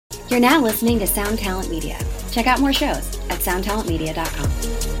You're now listening to Sound Talent Media. Check out more shows at soundtalentmedia.com.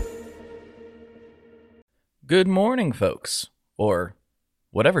 Good morning, folks, or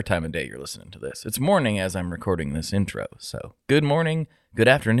whatever time of day you're listening to this. It's morning as I'm recording this intro, so good morning, good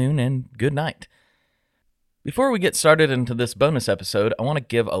afternoon, and good night. Before we get started into this bonus episode, I want to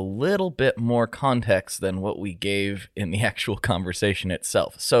give a little bit more context than what we gave in the actual conversation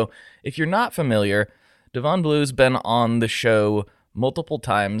itself. So, if you're not familiar, Devon Blue's been on the show multiple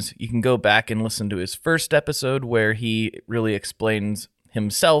times. You can go back and listen to his first episode where he really explains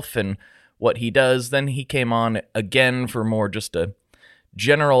himself and what he does. Then he came on again for more just a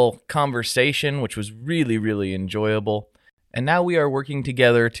general conversation, which was really, really enjoyable. And now we are working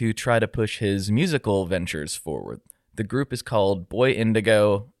together to try to push his musical ventures forward. The group is called Boy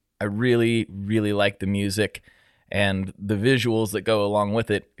Indigo. I really, really like the music and the visuals that go along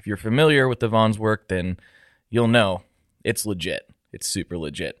with it. If you're familiar with Devon's work, then you'll know it's legit. It's super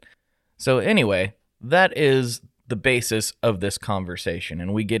legit. So anyway, that is the basis of this conversation,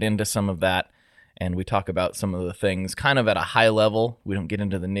 and we get into some of that, and we talk about some of the things kind of at a high level. We don't get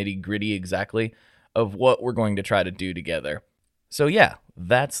into the nitty-gritty exactly of what we're going to try to do together. So yeah,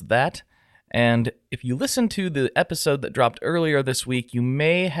 that's that. And if you listen to the episode that dropped earlier this week, you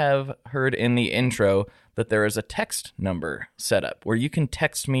may have heard in the intro that there is a text number set up where you can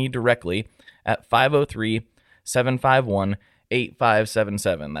text me directly at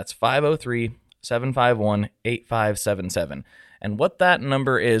 503-751-8577. That's 503-751-8577. And what that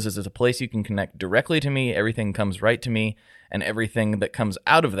number is it's a place you can connect directly to me. Everything comes right to me, and everything that comes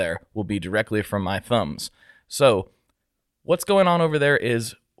out of there will be directly from my thumbs. So what's going on over there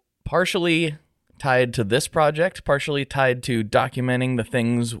is partially tied to this project, partially tied to documenting the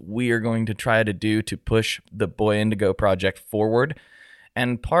things we are going to try to do to push the Boy Indigo project forward,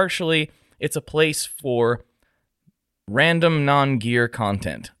 and partially it's a place for random non-gear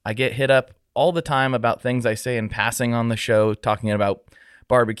content. I get hit up all the time about things I say in passing on the show, talking about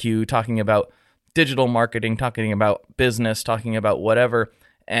barbecue, talking about digital marketing, talking about business, talking about whatever,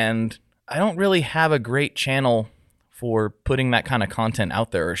 and I don't really have a great channel for putting that kind of content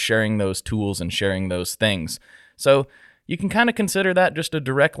out there or sharing those tools and sharing those things. So you can kind of consider that just a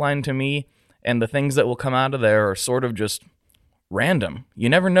direct line to me, and the things that will come out of there are sort of just random. You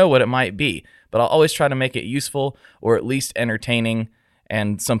never know what it might be, but I'll always try to make it useful or at least entertaining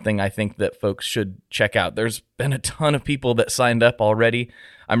and something I think that folks should check out. There's been a ton of people that signed up already.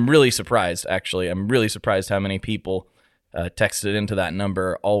 I'm really surprised, actually. I'm really surprised how many people texted into that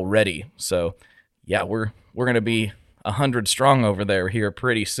number already. So yeah, we're going to be 100 strong over there here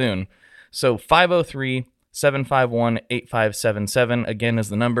pretty soon. So 503-751-8577 again is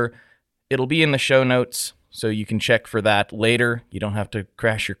the number. It'll be in the show notes, so you can check for that later. You don't have to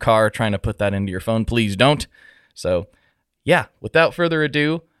crash your car trying to put that into your phone. Please don't. So yeah, without further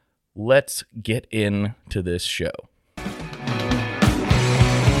ado, let's get into this show.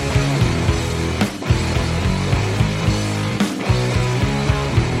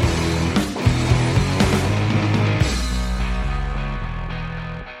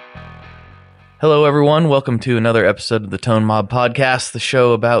 Hello, everyone. Welcome to another episode of the Tone Mob Podcast, the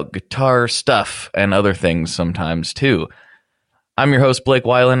show about guitar stuff and other things sometimes, too. I'm your host, Blake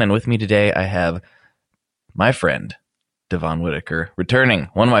Weiland, and with me today I have my friend, Devon Whitaker, returning.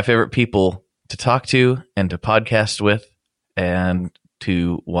 One of my favorite people to talk to and to podcast with and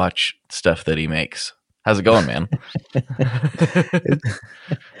to watch stuff that he makes. How's it going, man?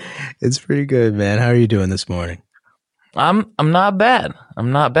 It's pretty good, man. How are you doing this morning? I'm not bad.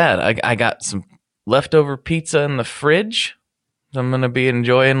 I got some leftover pizza in the fridge I'm going to be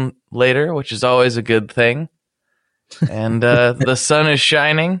enjoying later, which is always a good thing. And the sun is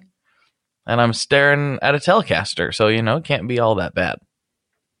shining, and I'm staring at a Telecaster, so, it can't be all that bad.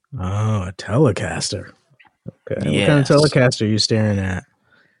 Oh, a Telecaster. Okay. Yes. What kind of Telecaster are you staring at?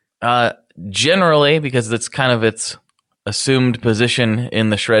 Generally, because it's kind of its assumed position in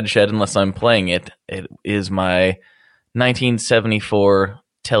the shred shed, unless I'm playing it, it is my 1974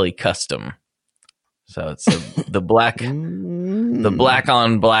 Tele Custom. So it's the black on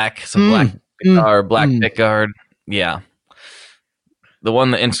black. It's a black guitar, black pickguard. Yeah. The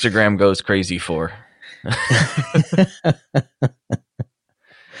one that Instagram goes crazy for.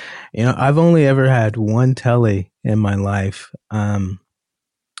 I've only ever had one Tele in my life. And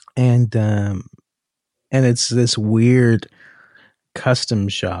it's this weird custom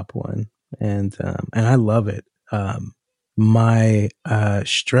shop one. And I love it. My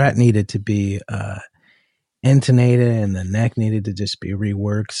Strat needed to be intonated and the neck needed to just be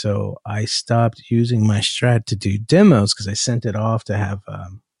reworked. So I stopped using my Strat to do demos because I sent it off to have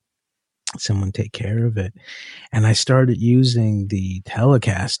someone take care of it. And I started using the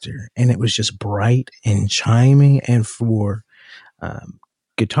Telecaster, and it was just bright and chiming. And for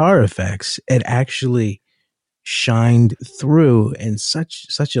guitar effects, it actually shined through in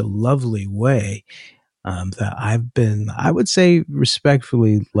such a lovely way, that I would say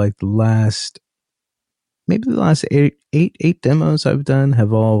respectfully, like maybe the last eight demos I've done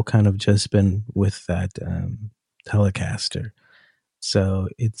have all kind of just been with that Telecaster. So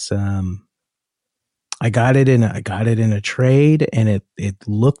it's I got it in a trade, and it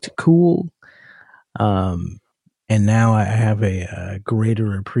looked cool. And now I have a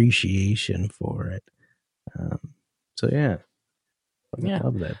greater appreciation for it. So yeah, I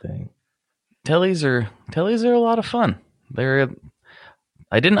love that thing. Tellies are a lot of fun.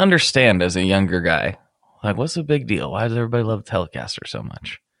 I didn't understand as a younger guy, like, what's the big deal? Why does everybody love Telecaster so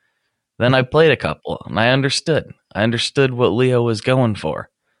much? Then I played a couple, and I understood. I understood what Leo was going for.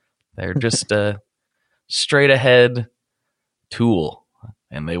 They're just a straight ahead tool,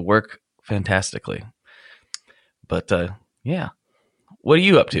 and they work fantastically. But yeah, what are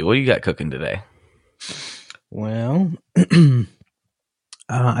you up to? What do you got cooking today? Well,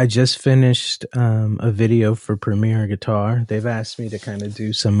 I just finished a video for Premier Guitar. They've asked me to kind of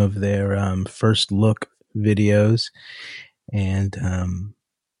do some of their first look videos, and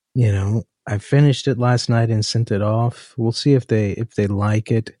I finished it last night and sent it off. We'll see if they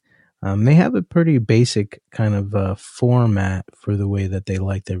like it. They have a pretty basic kind of format for the way that they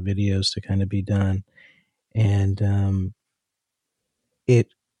like their videos to kind of be done, and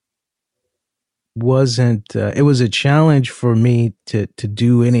it wasn't. It was a challenge for me to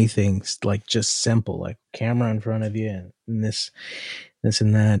do anything like just simple, like camera in front of you and this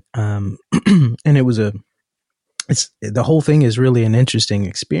and that. And it was the whole thing is really an interesting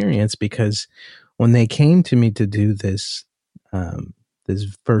experience, because when they came to me to do this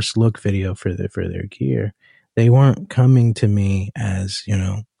this first look video for their gear, they weren't coming to me as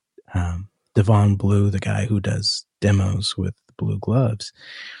Devon Blue, the guy who does demos with Blue Gloves.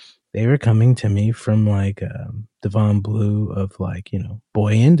 They were coming to me from like Devon Blue of like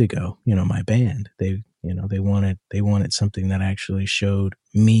Boy Indigo, my band. They wanted something that actually showed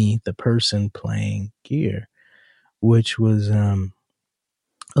me, the person playing gear, which was a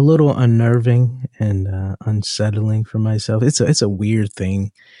little unnerving and unsettling for myself. It's a weird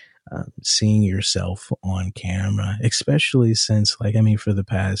thing, seeing yourself on camera, especially since for the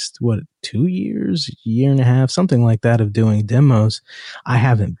past 2 years, year and a half, something like that, of doing demos, I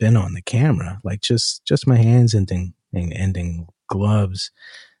haven't been on the camera, like just my hands ending gloves.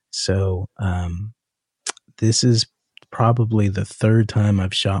 So this is probably the third time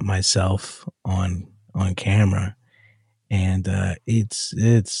I've shot myself on camera. And it's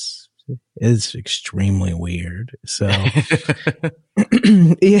extremely weird. So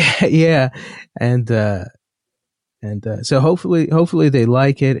yeah, and so hopefully they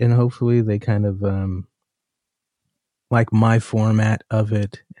like it, and hopefully they kind of like my format of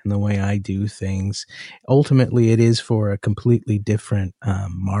it and the way I do things. Ultimately, it is for a completely different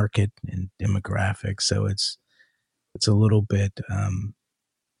market and demographic, so it's a little bit.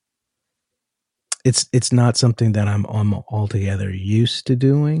 It's not something that I'm altogether used to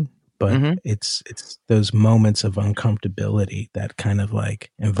doing, but it's those moments of uncomfortability that kind of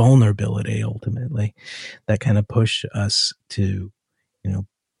and vulnerability ultimately that kind of push us to,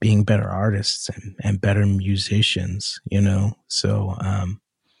 being better artists and better musicians, So, I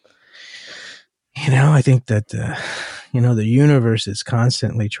think that, the universe is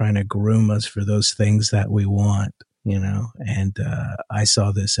constantly trying to groom us for those things that we want. And I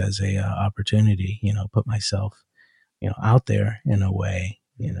saw this as a opportunity, put myself, out there in a way,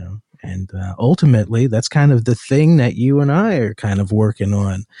 and ultimately that's kind of the thing that you and I are kind of working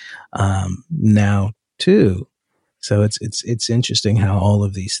on now too. So it's interesting how all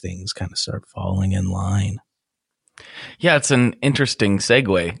of these things kind of start falling in line. Yeah, it's an interesting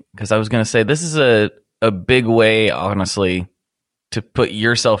segue, because I was going to say this is a big way, honestly, to put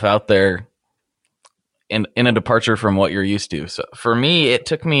yourself out there in a departure from what you're used to. So for me,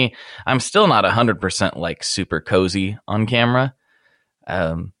 I'm still not 100% like super cozy on camera.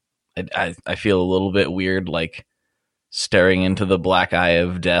 I feel a little bit weird, like staring into the black eye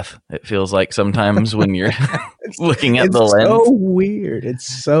of death. It feels like sometimes when you're looking at the lens.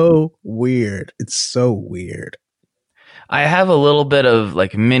 It's so weird. It's so weird. I have a little bit of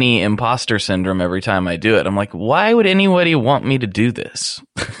like mini imposter syndrome every time I do it. I'm like, why would anybody want me to do this?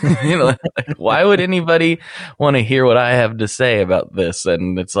 Why would anybody want to hear what I have to say about this?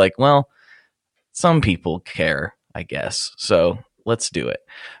 And it's like, well, some people care, I guess. So let's do it.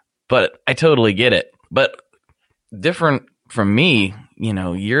 But I totally get it. But different from me,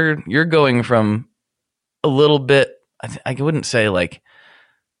 you're going from a little bit, I wouldn't say like,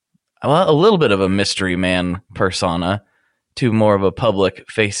 well, a little bit of a mystery man persona to more of a public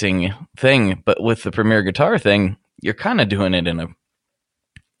facing thing. But with the Premier Guitar thing, you're kind of doing it in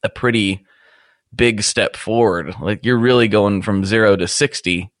a pretty big step forward. Like you're really going from 0 to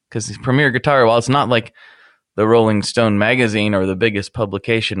 60, because Premier Guitar, while it's not like the Rolling Stone magazine or the biggest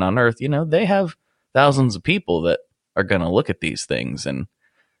publication on earth, they have thousands of people that are going to look at these things. And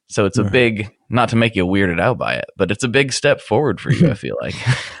so it's a big, not to make you weirded out by it, but it's a big step forward for you, I feel like.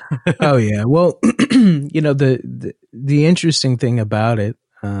 Oh yeah. Well, the interesting thing about it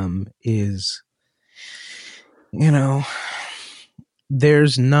is,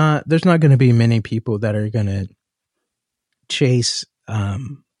 there's not going to be many people that are going to chase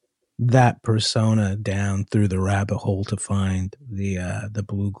that persona down through the rabbit hole to find the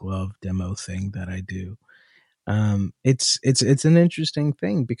Blue Glove demo thing that I do. It's an interesting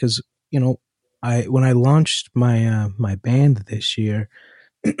thing because when I launched my band this year,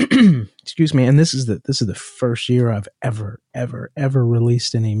 excuse me, and this is the first year I've ever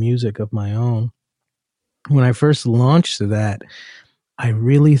released any music of my own. When I first launched that, I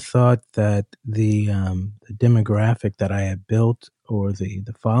really thought that the demographic that I had built, or the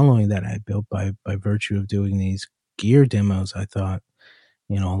following that I had built by virtue of doing these gear demos, I thought,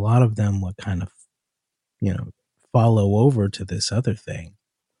 a lot of them would kind of, follow over to this other thing.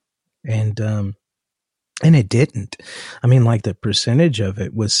 And it didn't. I mean, like the percentage of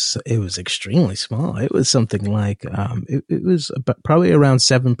it was extremely small. It was something like, it was probably around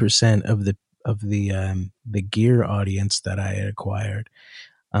 7% of the gear audience that I had acquired,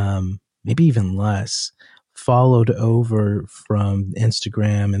 maybe even less, followed over from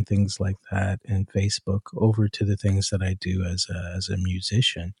Instagram and things like that and Facebook over to the things that I do as a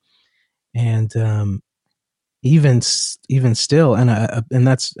musician. And even still, and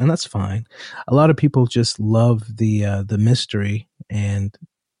that's fine. A lot of people just love the mystery, and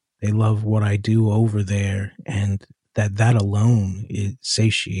they love what I do over there, and that alone, it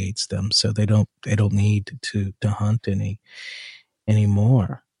satiates them, so they don't need to hunt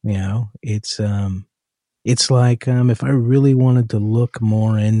anymore. It's like, if I really wanted to look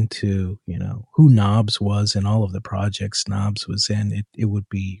more into who Knobs was and all of the projects Knobs was in, it would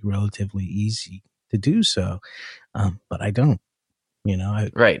be relatively easy to do so, but I don't.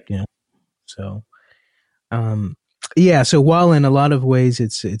 Right. So yeah, so while in a lot of ways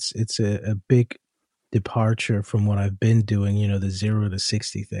it's a big departure from what I've been doing, the 0 to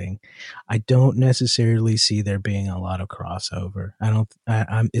 60 thing, I don't necessarily see there being a lot of crossover.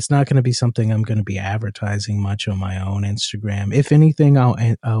 It's not going to be something I'm going to be advertising much on my own Instagram. If anything,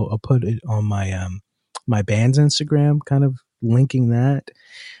 I'll put it on my band's Instagram, kind of linking that.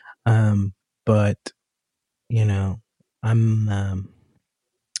 But I'm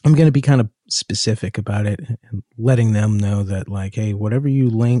going to be kind of specific about it and letting them know that, like, hey, whatever you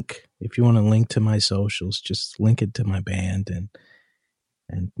link, if you want to link to my socials, just link it to my band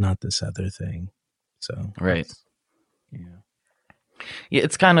and not this other thing. So, right. Yeah,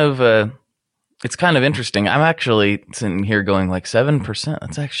 it's kind of interesting. I'm actually sitting here going like 7%.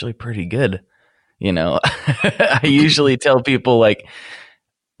 That's actually pretty good. I usually tell people like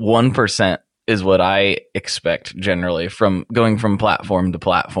 1% is what I expect generally from going from platform to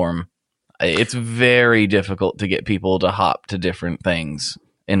platform. It's very difficult to get people to hop to different things,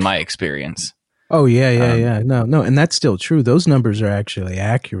 in my experience. Oh, yeah. No. And that's still true. Those numbers are actually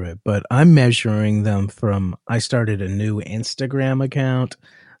accurate, but I'm measuring them from, I started a new Instagram account.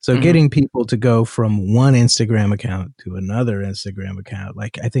 So getting people to go from one Instagram account to another Instagram account,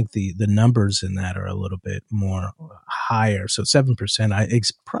 like, I think the numbers in that are a little bit more higher. So 7%,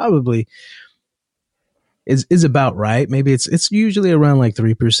 it's probably is about right. Maybe it's usually around like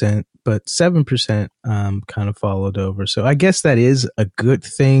 3%, but 7% kind of followed over. So I guess that is a good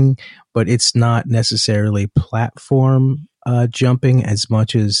thing, but it's not necessarily platform jumping as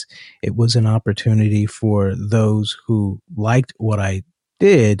much as it was an opportunity for those who liked what I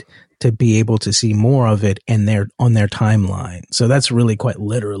did to be able to see more of it on their timeline. So that's really quite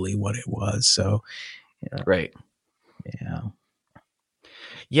literally what it was. So, right. Yeah.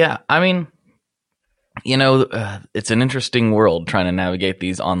 Yeah. I mean, it's an interesting world trying to navigate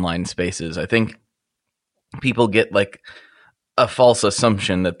these online spaces. I think people get like a false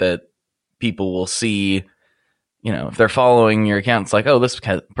assumption that people will see, if they're following your account, it's like, oh, this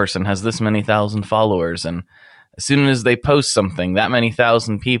person has this many thousand followers. And as soon as they post something, that many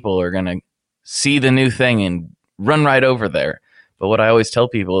thousand people are going to see the new thing and run right over there. But what I always tell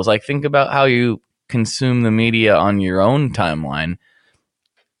people is, like, think about how you consume the media on your own timeline.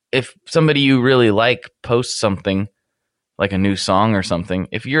 If somebody you really like posts something, like a new song or something,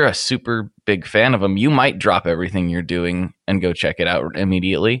 if you're a super big fan of them, you might drop everything you're doing and go check it out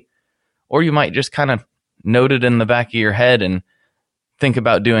immediately. Or you might just kind of note it in the back of your head and think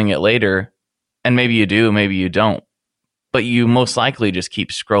about doing it later. And maybe you do, maybe you don't. But you most likely just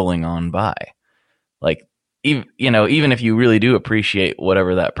keep scrolling on by. Like, even if you really do appreciate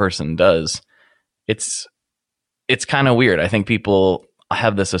whatever that person does, it's kind of weird. I think people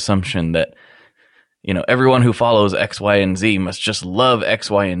have this assumption that, everyone who follows X, Y, and Z must just love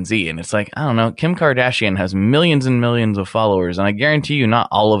X, Y, and Z. And it's like, I don't know, Kim Kardashian has millions and millions of followers, and I guarantee you not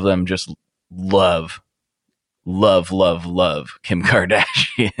all of them just love Kim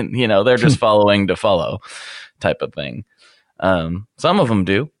Kardashian. They're just following to follow type of thing. Some of them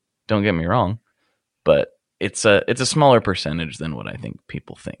do, don't get me wrong, but it's a smaller percentage than what I think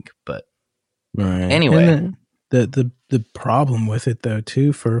people think. But right. Anyway, the problem with it though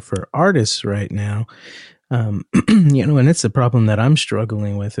too for artists right now, and it's a problem that I'm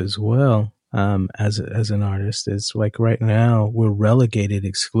struggling with as well. As an artist, is like right now we're relegated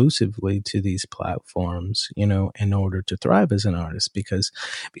exclusively to these platforms, in order to thrive as an artist, because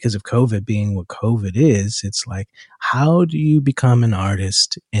of COVID being what COVID is. It's like, how do you become an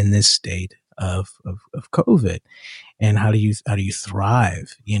artist in this state of COVID, and how do you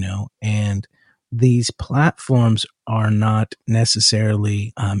thrive? And these platforms are not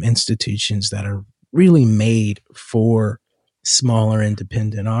necessarily institutions that are really made for smaller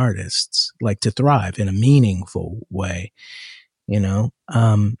independent artists, like, to thrive in a meaningful way.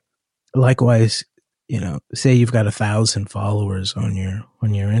 Likewise, say you've got 1,000 followers on your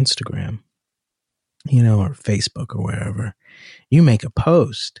Instagram, or Facebook or wherever. You make a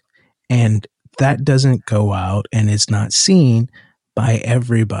post and that doesn't go out and it's not seen by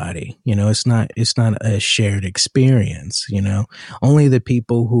everybody. It's not a shared experience. Only the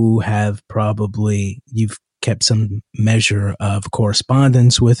people who have probably you've kept some measure of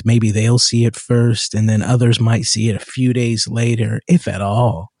correspondence with, maybe they'll see it first, and then others might see it a few days later, if at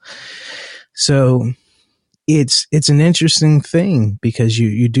all. So it's an interesting thing, because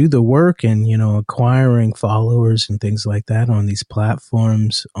you do the work and, acquiring followers and things like that on these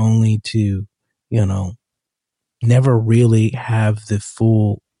platforms, only to, never really have the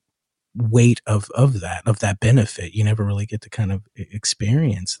full weight of that benefit. You never really get to kind of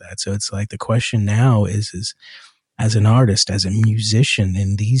experience that. So it's like, the question now is as an artist, as a musician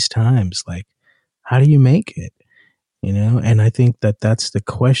in these times, like, how do you make it? And I think that's the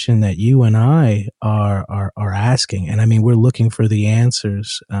question that you and I are asking. And I mean, we're looking for the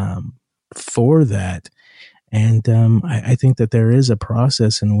answers for that. And I think that there is a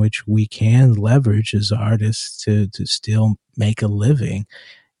process in which we can leverage as artists to still make a living,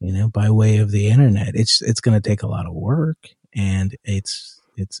 by way of the internet. It's going to take a lot of work, and it's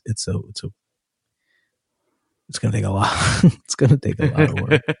going to take a lot. It's going to take a lot of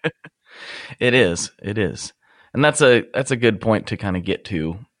work. It is. And that's a good point to kind of get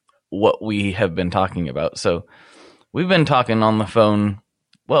to what we have been talking about. So we've been talking on the phone,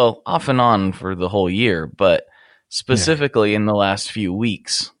 well, off and on for the whole year, but specifically in the last few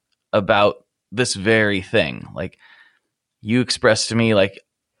weeks about this very thing. Like, you expressed to me, like,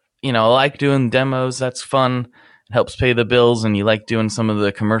 I like doing demos. That's fun. It helps pay the bills. And you like doing some of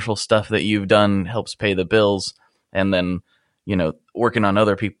the commercial stuff that you've done, helps pay the bills. And then, working on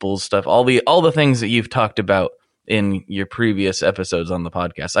other people's stuff, all the things that you've talked about in your previous episodes on the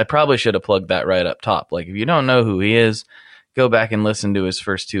podcast. I probably should have plugged that right up top. Like, if you don't know who he is, go back and listen to his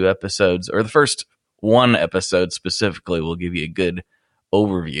first 2 episodes, or the first 1 episode specifically will give you a good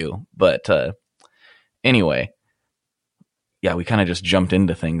overview. But anyway, yeah, we kind of just jumped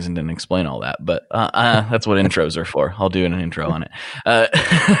into things and didn't explain all that. But that's what intros are for. I'll do an intro on it.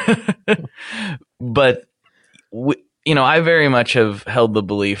 But, I very much have held the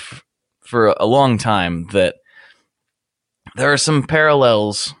belief for a long time that there are some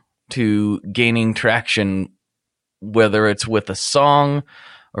parallels to gaining traction, whether it's with a song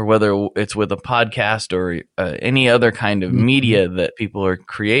or whether it's with a podcast or any other kind of media that people are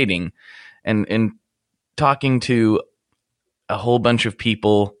creating. And in talking to a whole bunch of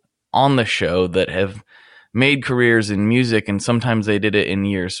people on the show that have made careers in music, and sometimes they did it in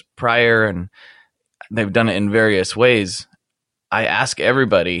years prior and they've done it in various ways, I ask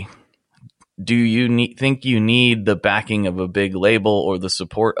everybody, do you think you need the backing of a big label or the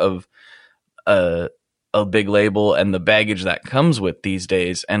support of a big label and the baggage that comes with these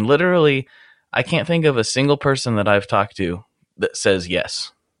days? And literally, I can't think of a single person that I've talked to that says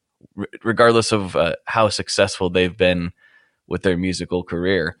yes, regardless of how successful they've been with their musical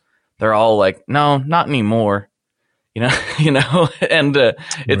career. They're all like, no, not anymore. and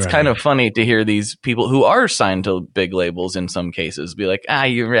it's kind of Right. funny to hear these people who are signed to big labels in some cases be like,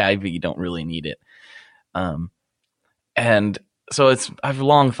 you don't really need it. And so I've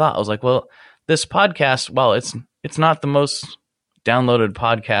long thought, I was like, well, this podcast, while it's not the most downloaded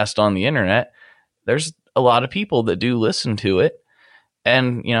podcast on the internet, there's a lot of people that do listen to it.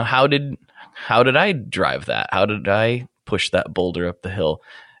 And, how did I drive that? How did I push that boulder up the hill?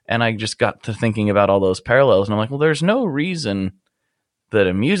 And I just got to thinking about all those parallels, and I'm like, well, there's no reason that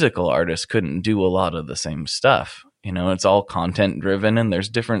a musical artist couldn't do a lot of the same stuff. It's all content driven, and there's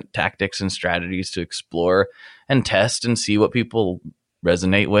different tactics and strategies to explore and test and see what people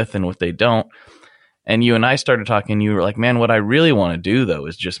resonate with and what they don't. And you and I started talking, you were like, man, what I really want to do though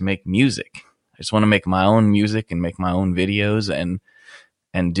is just make music. I just want to make my own music and make my own videos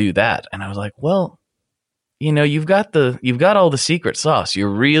and do that. And I was like, well, you've got all the secret sauce. You're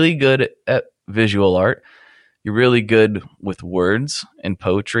really good at visual art. You're really good with words and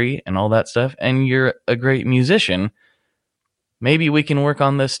poetry and all that stuff. And you're a great musician. Maybe we can work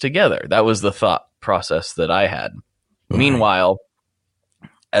on this together. That was the thought process that I had. Right. Meanwhile,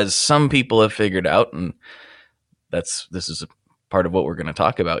 as some people have figured out, and this is a part of what we're going to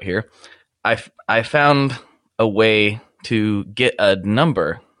talk about here, I found a way to get a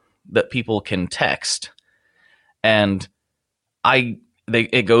number that people can text, and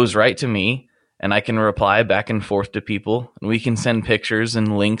it goes right to me, and I can reply back and forth to people, and we can send pictures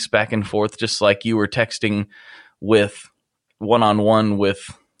and links back and forth, just like you were texting with one-on-one with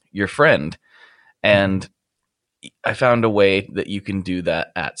your friend. And I found a way that you can do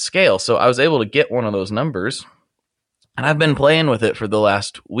that at scale. So I was able to get one of those numbers, and I've been playing with it for the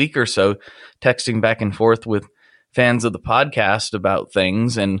last week or so, texting back and forth with fans of the podcast about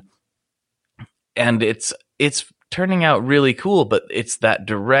things, and it's turning out really cool. But it's that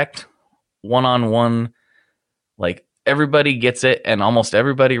direct one-on-one, like everybody gets it and almost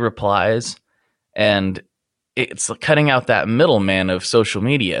everybody replies, and it's cutting out that middleman of social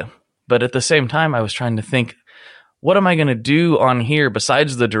media. But at the same time, I was trying to think, what am I going to do on here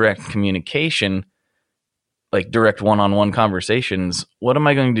besides the direct communication, like direct one-on-one conversations? What am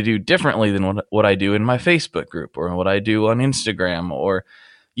I going to do differently than what I do in my Facebook group, or what I do on Instagram or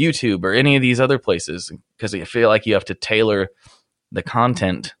YouTube or any of these other places? Because I feel like you have to tailor the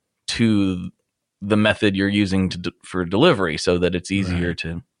content to the method you're using for delivery so that it's easier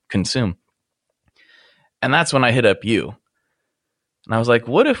to consume. And that's when I hit up you. And I was like,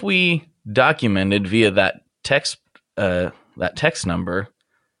 what if we documented via that text number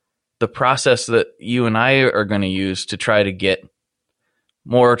the process that you and I are going to use to try to get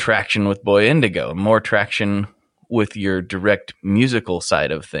more traction with Boy Indigo, more traction with your direct musical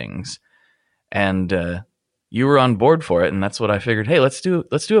side of things. And you were on board for it, and that's what I figured, hey, let's do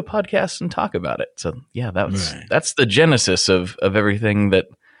a podcast and talk about it. So yeah, that's the genesis of everything that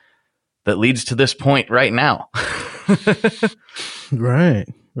leads to this point right now. Right.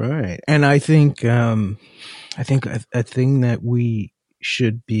 And I think a thing that we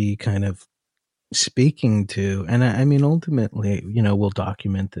should be kind of speaking to, and I mean, ultimately, we'll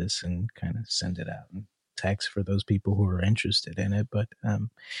document this and kind of send it out in text for those people who are interested in it. But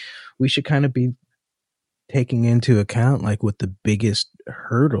we should kind of be taking into account like what the biggest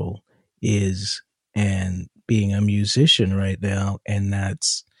hurdle is, and being a musician right now. And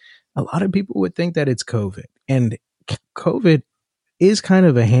that's, a lot of people would think that it's COVID, and COVID is kind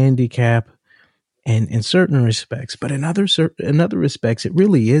of a handicap and in certain respects, but in other respects, it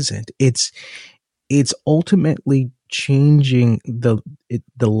really isn't. It's ultimately changing the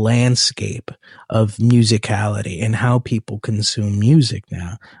landscape of musicality and how people consume music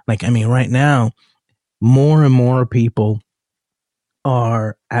now. Like, I mean, right now, more and more people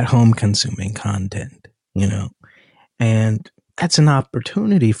are at home consuming content, and that's an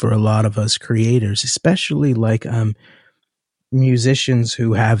opportunity for a lot of us creators, especially like musicians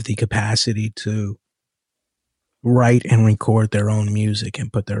who have the capacity to write and record their own music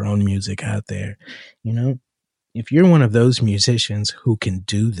and put their own music out there. If you're one of those musicians who can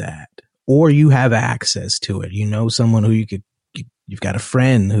do that, or you have access to it, someone who you've got a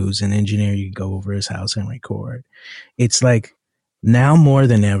friend who's an engineer, you can go over his house and record. It's like, now more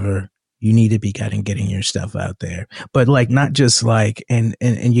than ever, you need to be getting your stuff out there. But like, not just like, and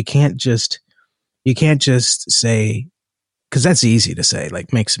you can't just say, because that's easy to say,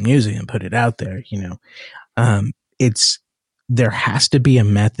 like, make some music and put it out there, there has to be a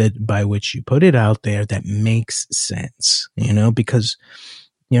method by which you put it out there that makes sense, because,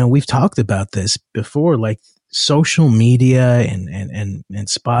 we've talked about this before, like social media and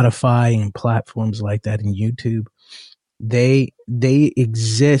Spotify and platforms like that, and YouTube, they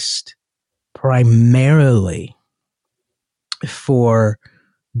exist primarily for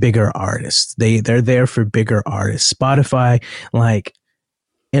bigger artists. They're there for bigger artists. Spotify, like,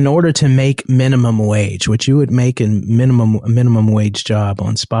 in order to make minimum wage, which you would make in minimum wage job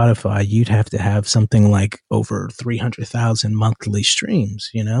on Spotify, you'd have to have something like over 300,000 monthly streams,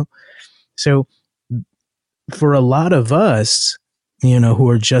 you know? So for a lot of us, you know, who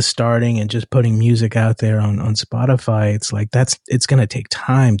are just starting and just putting music out there on Spotify, it's like, it's going to take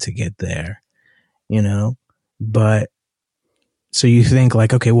time to get there, you know? But so you think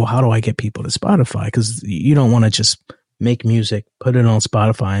like, okay, well, how do I get people to Spotify? Because you don't want to just make music, put it on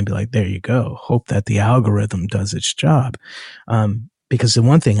Spotify and be like, there you go. Hope that the algorithm does its job. Because the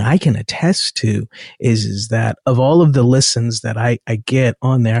one thing I can attest to is that of all of the listens that I get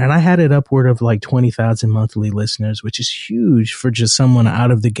on there, and I had it upward of like 20,000 monthly listeners, which is huge for just someone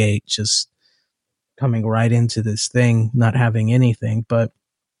out of the gate, just coming right into this thing, not having anything. But,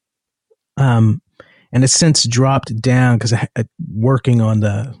 and it's since dropped down because I working on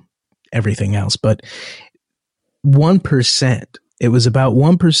the everything else, but 1%, it was about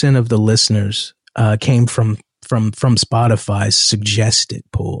 1% of the listeners came from Spotify's suggested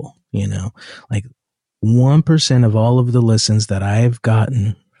pool, you know, like 1% of all of the listens that I've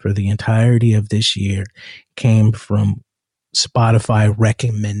gotten for the entirety of this year came from Spotify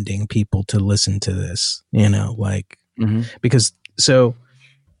recommending people to listen to this, you know, like, because so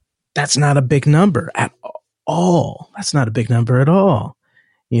that's not a big number at all. That's not a big number at all,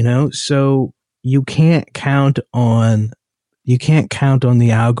 you know, so you can't count on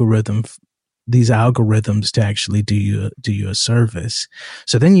the algorithm, these algorithms to actually do you a service.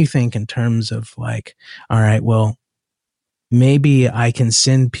 So then you think in terms of like, all right, well, maybe I can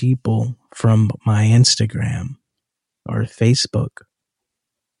send people from my Instagram or Facebook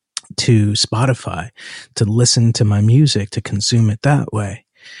to Spotify to listen to my music, to consume it that way.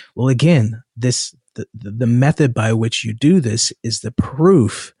 Well, again, the method by which you do this is the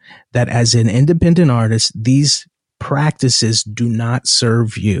proof that as an independent artist, these practices do not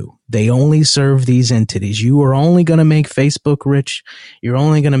serve you. They only serve these entities. You are only going to make Facebook rich. You're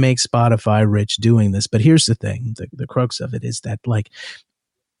only going to make Spotify rich doing this. But here's the thing, the crux of it is that, like,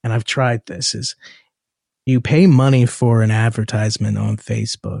 and I've tried this, is you pay money for an advertisement on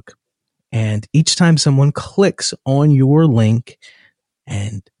Facebook, and each time someone clicks on your link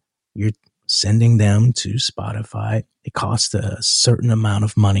and you're sending them to Spotify, it costs a certain amount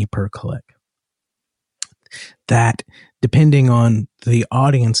of money per click. That, depending on the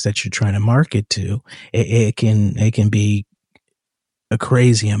audience that you're trying to market to, it can be a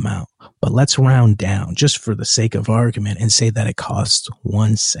crazy amount. But let's round down just for the sake of argument and say that it costs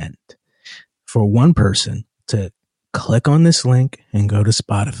 1 cent for one person to click on this link and go to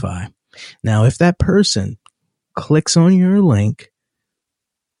Spotify. Now, if that person clicks on your link,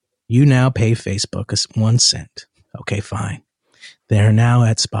 you now pay Facebook 1 cent. Okay, fine. They're now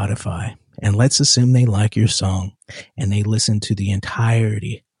at Spotify. And let's assume they like your song and they listen to the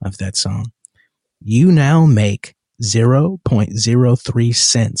entirety of that song. You now make 0.03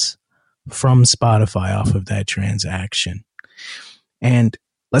 cents from Spotify off of that transaction. And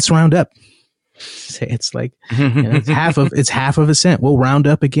let's round up. Say it's like, you know, it's half of a cent. We'll round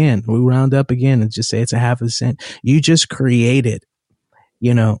up again. And just say it's a half a cent. You just created,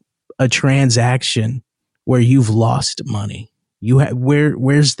 you know, a transaction where you've lost money.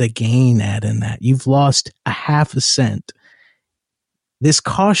 Where's the gain at in that? You've lost a half a cent. This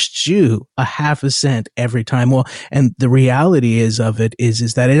costs you a half a cent every time. Well, and the reality is that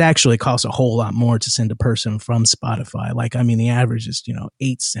it actually costs a whole lot more to send a person from Spotify. Like, I mean, the average is,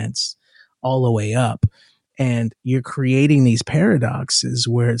 8 cents all the way up. And you're creating these paradoxes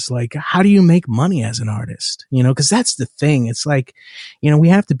where it's like, how do you make money as an artist? Because that's the thing. It's like, we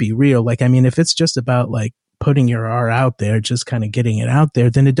have to be real. Like, I mean, if it's just about like putting your art out there, just kind of getting it out there,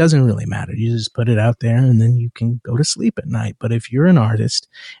 then it doesn't really matter. You just put it out there and then you can go to sleep at night. But if you're an artist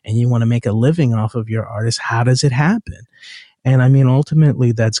and you want to make a living off of your artist, how does it happen? And I mean,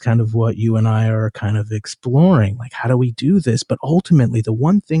 ultimately, that's kind of what you and I are kind of exploring. Like, how do we do this? But ultimately, the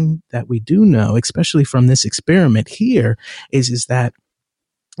one thing that we do know, especially from this experiment here, is that,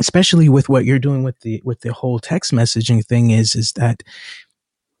 especially with what you're doing with the whole text messaging thing, is that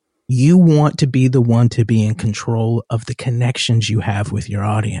you want to be the one to be in control of the connections you have with your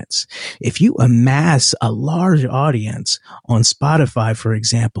audience. If you amass a large audience on Spotify, for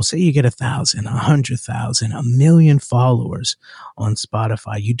example, say you get 1,000, 100,000, 1 million followers on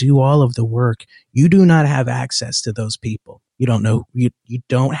Spotify, you do all of the work. You do not have access to those people. You don't know, you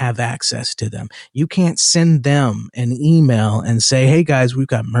don't have access to them. You can't send them an email and say, hey guys, we've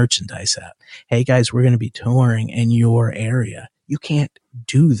got merchandise out. Hey guys, we're going to be touring in your area. You can't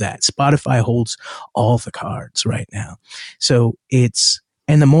do that. Spotify holds all the cards right now. So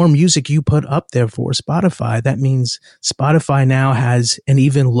and the more music you put up there for Spotify, that means Spotify now has an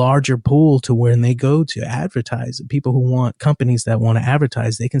even larger pool to when they go to advertise. People who want, companies that want to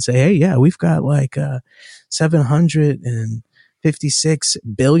advertise, they can say, hey, yeah, we've got like 756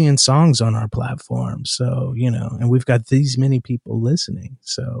 billion songs on our platform. So, and we've got these many people listening.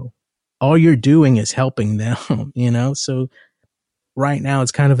 So all you're doing is helping them, So right now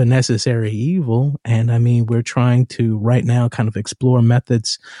it's kind of a necessary evil. And I mean, we're trying to right now kind of explore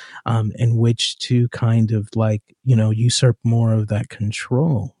methods in which to kind of like, usurp more of that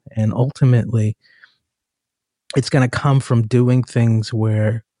control. And ultimately it's going to come from doing things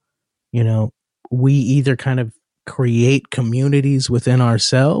where, we either kind of create communities within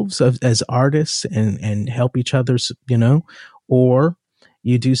ourselves as artists and help each other, or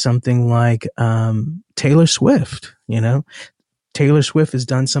you do something like Taylor Swift, Taylor Swift has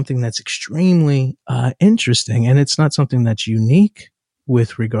done something that's extremely interesting, and it's not something that's unique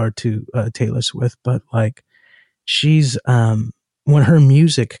with regard to Taylor Swift, but like she's when her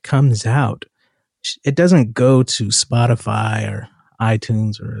music comes out, it doesn't go to Spotify or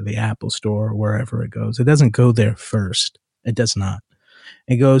iTunes or the Apple Store or wherever it goes. It doesn't go there first. It does not.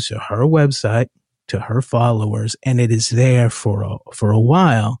 It goes to her website, to her followers, and it is there for a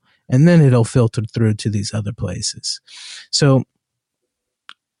while, and then it'll filter through to these other places. So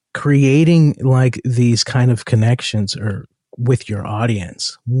creating like these kind of connections or with your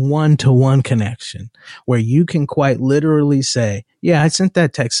audience, one-to-one connection, where you can quite literally say, yeah, I sent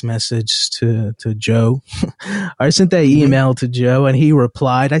that text message to Joe. I sent that email to Joe and he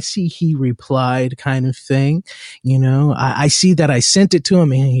replied. I see he replied kind of thing. I see that I sent it to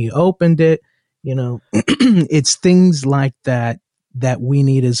him and he opened it. It's things like that we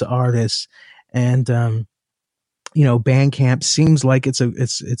need as artists. And, Bandcamp seems like it's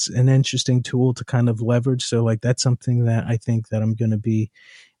an interesting tool to kind of leverage. So like, that's something that I think that I'm going to be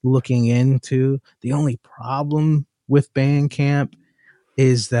looking into. The only problem with Bandcamp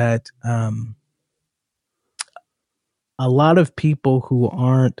is that, a lot of people who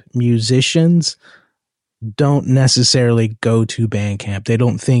aren't musicians don't necessarily go to Bandcamp. They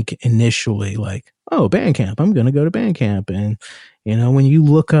don't think initially like, oh, Bandcamp, I'm going to go to Bandcamp. And, when you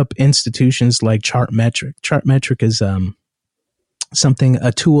look up institutions like Chartmetric is a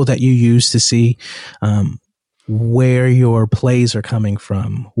tool that you use to see where your plays are coming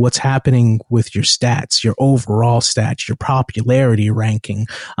from, what's happening with your stats, your overall stats, your popularity ranking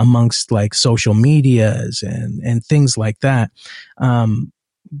amongst like social medias and things like that.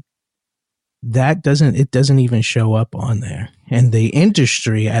 It doesn't even show up on there. And the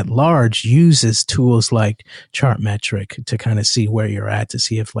industry at large uses tools like Chartmetric to kind of see where you're at, to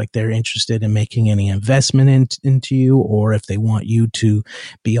see if like they're interested in making any investment into you, or if they want you to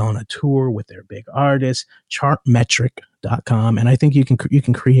be on a tour with their big artists. Chartmetric.com. And I think you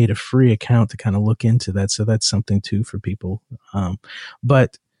can create a free account to kind of look into that. So that's something too for people.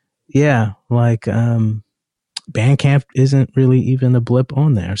 But yeah, like Bandcamp isn't really even a blip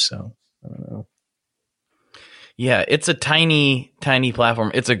on there. So I don't know. Yeah, it's a tiny, tiny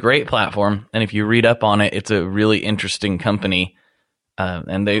platform. It's a great platform, and if you read up on it, it's a really interesting company.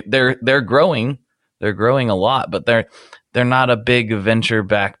 And they're growing. They're growing a lot, but they're not a big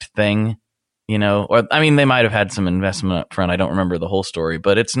venture-backed thing, Or I mean, they might have had some investment up front. I don't remember the whole story,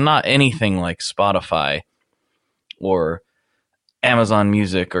 but it's not anything like Spotify or Amazon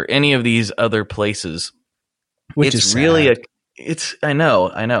Music or any of these other places. Which is really sad. I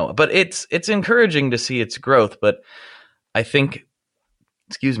know, but it's encouraging to see its growth, but I think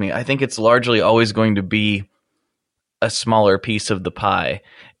it's largely always going to be a smaller piece of the pie.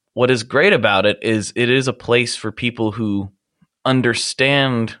 What is great about it is a place for people who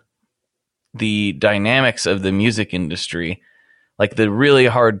understand the dynamics of the music industry, like the really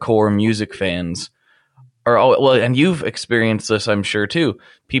hardcore music fans and you've experienced this, I'm sure too.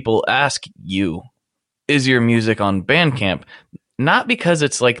 People ask you, is your music on Bandcamp? Not because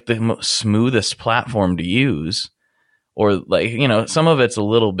it's like the smoothest platform to use, or like, some of it's a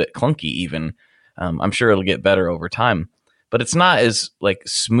little bit clunky even. I'm sure it'll get better over time, but it's not as like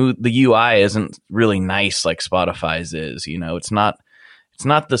smooth. The UI isn't really nice like Spotify's is, it's not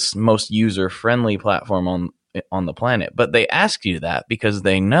the most user friendly platform on the planet, but they ask you that because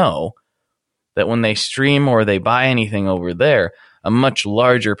they know that when they stream or they buy anything over there, a much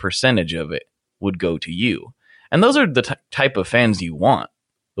larger percentage of it would go to you. And those are the type of fans you want,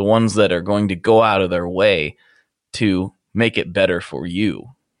 the ones that are going to go out of their way to make it better for you,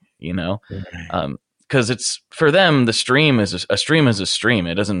 because it's for them, the stream is a stream.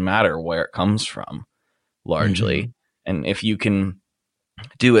 It doesn't matter where it comes from, largely. And if you can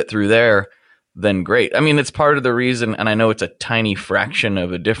do it through there, then great. I mean, it's part of the reason, and I know it's a tiny fraction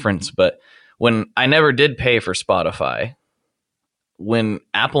of a difference, but when I never did pay for Spotify, when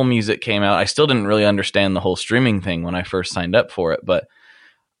Apple Music came out, I still didn't really understand the whole streaming thing when I first signed up for it, but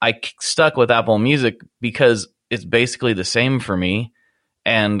I stuck with Apple Music because it's basically the same for me,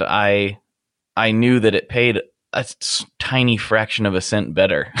 and I knew that it paid a tiny fraction of a cent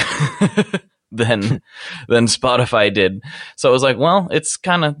better than Spotify did. So I was like, well, it's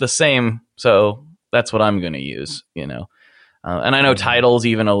kind of the same, so that's what I'm going to use, you know. And I know Tidal's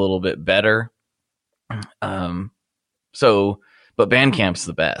even a little bit better. But Bandcamp's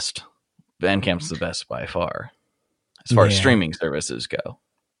the best. Bandcamp's the best by far, as far as streaming services go.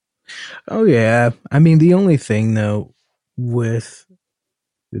 Oh yeah, I mean, the only thing though with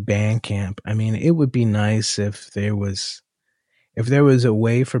the Bandcamp, I mean, it would be nice if there was a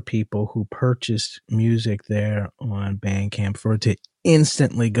way for people who purchased music there on Bandcamp for it to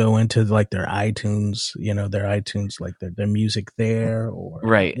instantly go into like their iTunes, you know, like their music there, or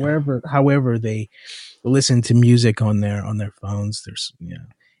right, however they listen to music on their phones. There's, you know,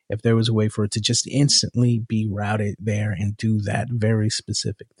 if there was a way for it to just instantly be routed there and do that very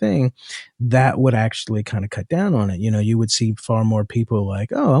specific thing, that would actually kind of cut down on it. You know, you would see far more people like,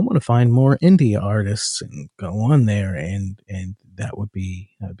 oh, I want to find more indie artists and go on there, and that would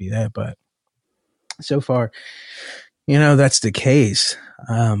be that. But so far, you know, that's the case.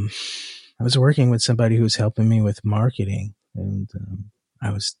 I was working with somebody who was helping me with marketing, and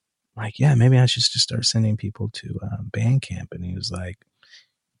I was like, yeah, maybe I should just start sending people to Bandcamp. And he was like,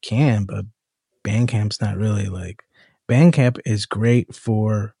 but Bandcamp's not really like, Bandcamp is great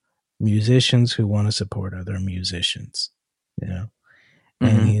for musicians who want to support other musicians, you know? Mm-hmm.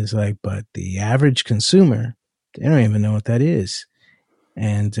 And he's like, but the average consumer, they don't even know what that is.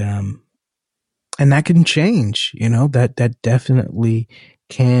 And that can change, you know, that definitely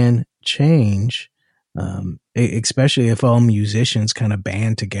can change. Especially if all musicians kind of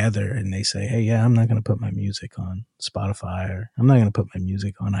band together and they say, hey, yeah, I'm not going to put my music on Spotify, or I'm not going to put my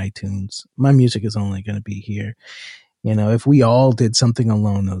music on iTunes. My music is only going to be here. You know, if we all did something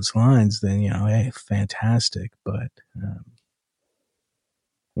along those lines, then, you know, hey, fantastic. But,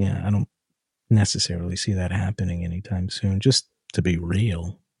 yeah, I don't necessarily see that happening anytime soon, just to be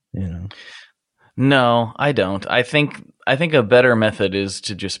real, you know. No, I don't. I think a better method is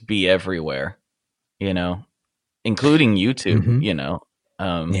to just be everywhere, you know, including YouTube, mm-hmm. you know.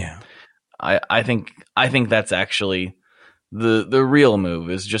 Yeah. I think that's actually the real move,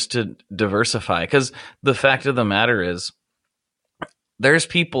 is just to diversify, because the fact of the matter is, there's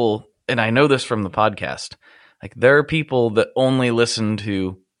people, and I know this from the podcast, like there are people that only listen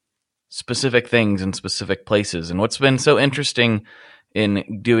to specific things in specific places. And what's been so interesting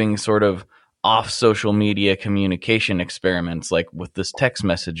in doing sort of off social media communication experiments, like with this text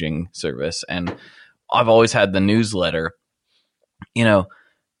messaging service, and I've always had the newsletter, you know,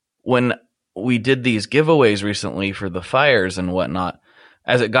 when we did these giveaways recently for the fires and whatnot,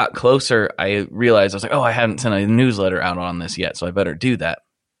 as it got closer, I realized, I was like, oh, I hadn't sent a newsletter out on this yet, so I better do that.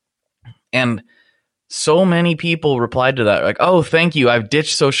 And so many people replied to that, like, oh, thank you, I've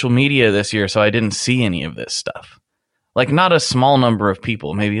ditched social media this year, so I didn't see any of this stuff. Like, not a small number of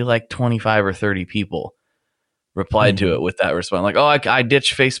people, maybe like 25 or 30 people replied to it with that response. Like, oh, I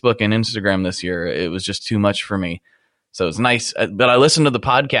ditched Facebook and Instagram this year. It was just too much for me. So it's nice. But I listen to the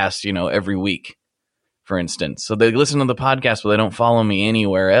podcast, you know, every week, for instance. So they listen to the podcast, but they don't follow me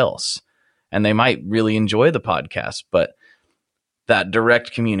anywhere else. And they might really enjoy the podcast, but that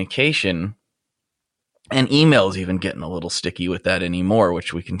direct communication, and email's even getting a little sticky with that anymore,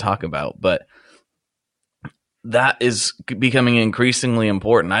 which we can talk about. But that is becoming increasingly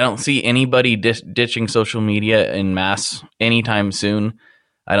important. I don't see anybody ditching social media en masse anytime soon.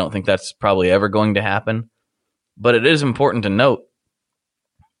 I don't think that's probably ever going to happen. But it is important to note,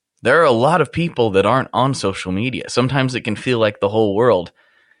 there are a lot of people that aren't on social media. Sometimes it can feel like the whole world.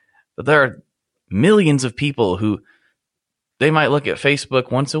 But there are millions of people who, they might look at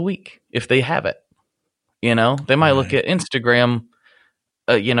Facebook once a week if they have it. You know, they might look at Instagram,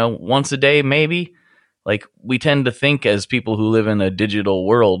 you know, once a day maybe. Like, we tend to think, as people who live in a digital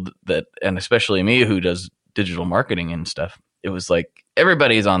world, that, and especially me who does digital marketing and stuff, it was like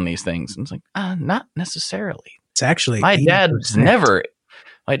everybody's on these things. And it's like, not necessarily. It's actually my dad's never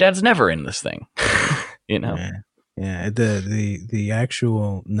in this thing. You know? Yeah. The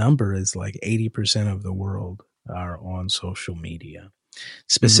actual number is like 80% of the world are on social media,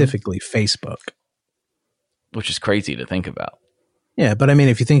 specifically Facebook. Which is crazy to think about. Yeah, but I mean,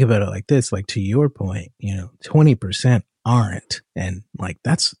 if you think about it like this, like to your point, you know, 20% aren't, and like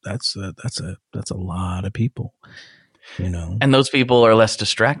that's a lot of people. you know. And those people are less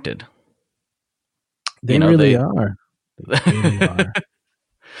distracted. They really are. They really are.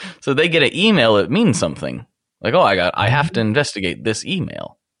 So they get an email, it means something. Like, oh, I have to investigate this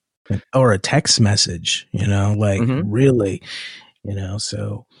email. Or a text message, you know, like really, you know.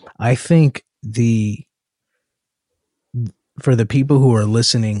 So I think for the people who are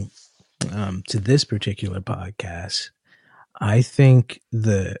listening to this particular podcast, I think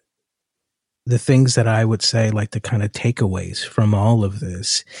the things that I would say, like the kind of takeaways from all of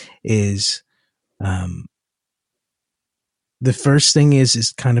this is, the first thing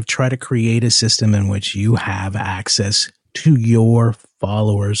is kind of try to create a system in which you have access to your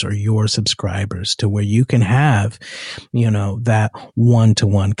followers or your subscribers, to where you can have, you know, that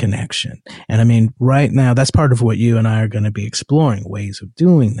one-to-one connection. And I mean, right now, that's part of what you and I are going to be exploring, ways of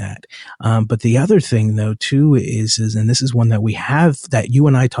doing that. But the other thing though, too, is, and this is one that we have, that you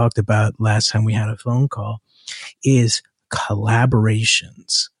and I talked about last time we had a phone call, is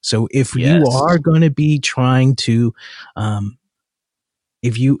collaborations. So if you are going to be trying to,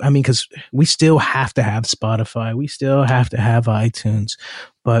 because we still have to have Spotify, we still have to have iTunes,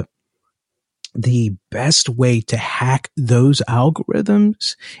 but the best way to hack those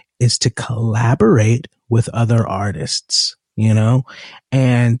algorithms is to collaborate with other artists, you know,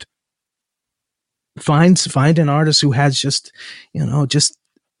 and find an artist who has just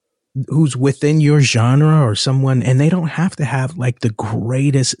who's within your genre, or someone, and they don't have to have like the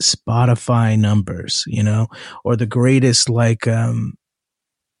greatest Spotify numbers, you know, or the greatest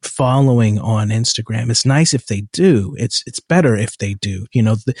following on Instagram. It's nice if they do. It's better if they do. You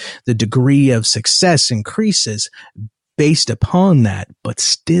know, the degree of success increases based upon that, but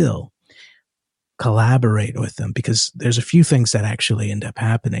still collaborate with them, because there's a few things that actually end up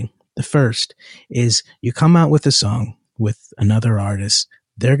happening. The first is you come out with a song with another artist.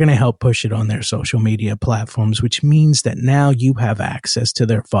 They're going to help push it on their social media platforms, which means that now you have access to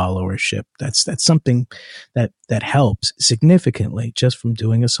their followership. That's something that helps significantly just from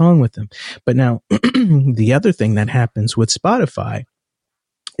doing a song with them. But now the other thing that happens with Spotify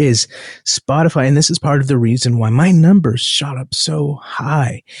is Spotify, and this is part of the reason why my numbers shot up so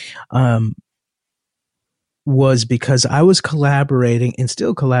high, was because I was collaborating and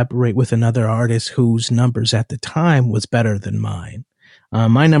still collaborate with another artist whose numbers at the time was better than mine.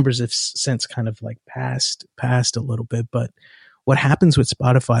 My numbers have since kind of like passed a little bit, but what happens with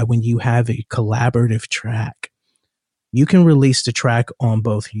Spotify when you have a collaborative track, you can release the track on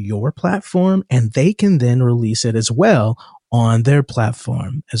both your platform and they can then release it as well on their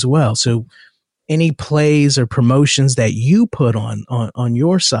platform as well. So any plays or promotions that you put on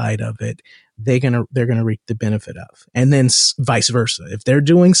your side of it, they're gonna reap the benefit of, and then vice versa. If they're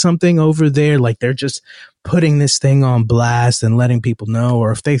doing something over there, like they're just putting this thing on blast and letting people know,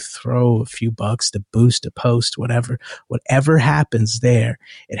 or if they throw a few bucks to boost a post, whatever happens there,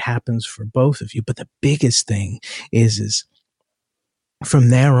 it happens for both of you. But the biggest thing is from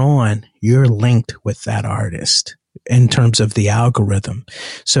there on, you're linked with that artist in terms of the algorithm.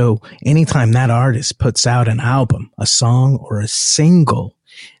 So anytime that artist puts out an album, a song, or a single,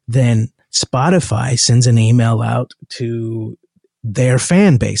 then Spotify sends an email out to their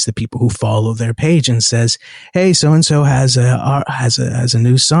fan base, the people who follow their page, and says, hey, so-and-so has a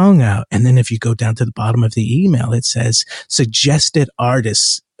new song out. And then if you go down to the bottom of the email, it says suggested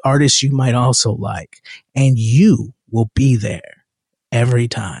artists you might also like, and you will be there every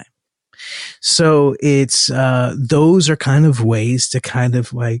time. So it's, those are kind of ways to kind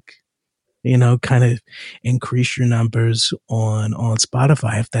of like, you know, kind of increase your numbers on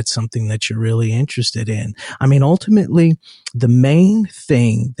Spotify if that's something that you're really interested in. I mean, ultimately, the main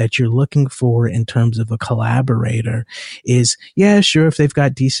thing that you're looking for in terms of a collaborator is, yeah, sure, if they've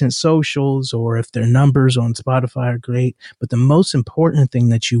got decent socials or if their numbers on Spotify are great. But the most important thing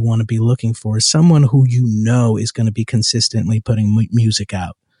that you want to be looking for is someone who you know is going to be consistently putting music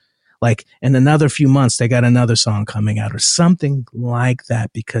out. Like in another few months, they got another song coming out or something like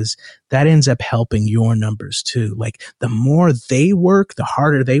that, because that ends up helping your numbers too. Like the more they work, the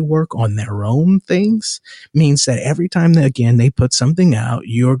harder they work on their own things, means that every time that, again, they put something out,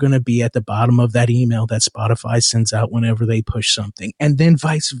 you're going to be at the bottom of that email that Spotify sends out whenever they push something, and then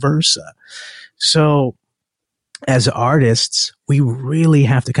vice versa. So as artists, we really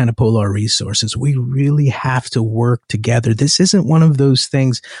have to kind of pull our resources. We really have to work together. This isn't one of those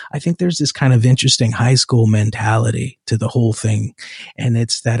things. I think there's this kind of interesting high school mentality to the whole thing. And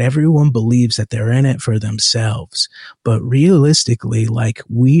it's that everyone believes that they're in it for themselves. But realistically, like,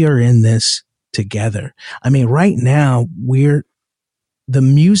 we are in this together. I mean, right now, the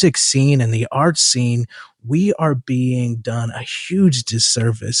music scene and the art scene, we are being done a huge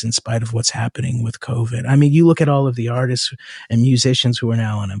disservice in spite of what's happening with COVID. I mean, you look at all of the artists and musicians who are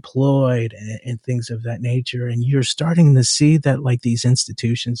now unemployed and things of that nature, and you're starting to see that like these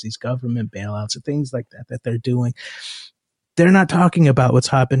institutions, these government bailouts and things like that they're doing, they're not talking about what's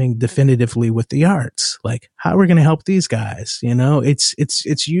happening definitively with the arts. Like, how are we going to help these guys? You know, it's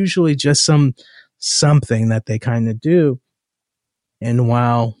usually just something that they kind of do. And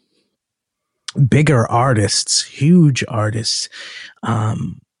while bigger artists, huge artists,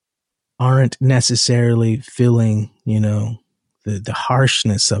 aren't necessarily feeling, you know, the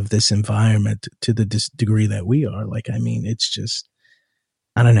harshness of this environment to the degree that we are. Like, I mean, it's just,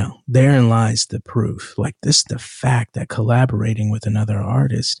 I don't know. Therein lies the proof. Like the fact that collaborating with another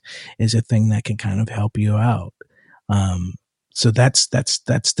artist is a thing that can kind of help you out. So that's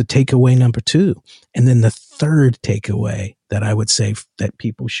the takeaway number 2. And then the third takeaway that I would say that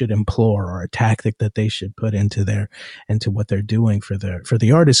people should implore, or a tactic that they should put into what they're doing for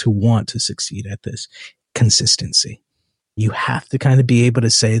the artists who want to succeed at this: consistency. You have to kind of be able to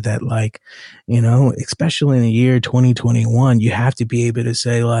say that, like, you know, especially in the year 2021, you have to be able to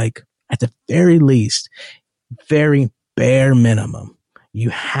say, like, at the very least, very bare minimum, you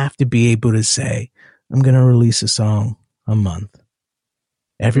have to be able to say, I'm going to release a song a month.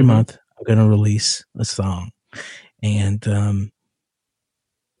 Every month, I'm going to release a song. And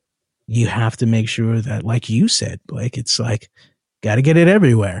you have to make sure that, like you said, Blake, it's like, got to get it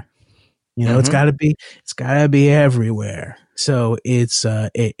everywhere. You know, it's gotta be everywhere. So it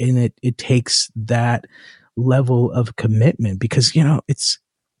takes that level of commitment, because, you know, it's,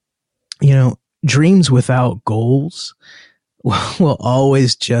 you know, dreams without goals will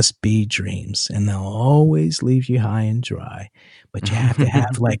always just be dreams, and they'll always leave you high and dry. But you have to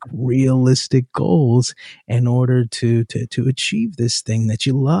have like realistic goals in order to achieve this thing that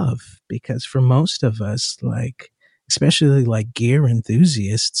you love. Because for most of us, like, especially like gear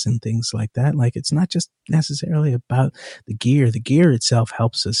enthusiasts and things like that, like, it's not just necessarily about the gear. The gear itself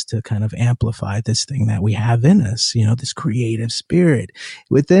helps us to kind of amplify this thing that we have in us, you know, this creative spirit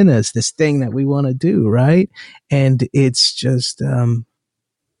within us, this thing that we want to do, right? And it's just,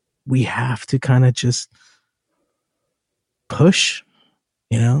 we have to kind of just push,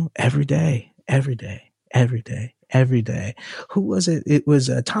 you know, every day. Who was it? It was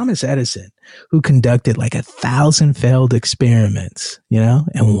Thomas Edison, who conducted like 1,000 failed experiments, you know,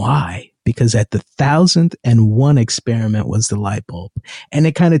 and why? Because at the 1,001 experiment was the light bulb. And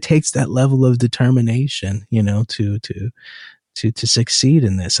it kind of takes that level of determination, you know, to succeed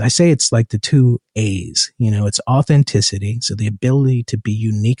in this. I say it's like the 2 A's, you know, it's authenticity. So the ability to be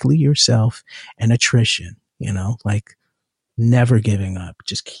uniquely yourself, and attrition, you know, like, never giving up,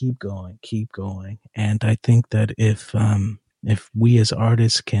 just keep going. And I think that if we as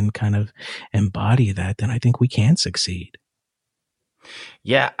artists can kind of embody that, then I think we can succeed.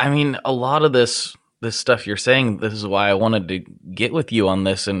 Yeah, I mean, a lot of this stuff you're saying, this is why I wanted to get with you on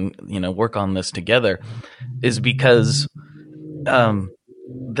this and, you know, work on this together, is because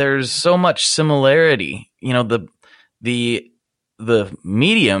there's so much similarity. You know, the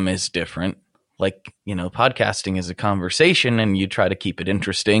medium is different. Like, you know, podcasting is a conversation, and you try to keep it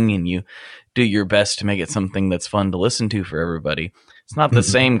interesting, and you do your best to make it something that's fun to listen to for everybody. It's not the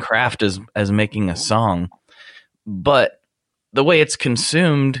same craft as making a song, but the way it's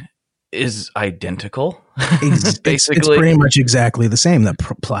consumed is identical. Basically, it's pretty much exactly the same. The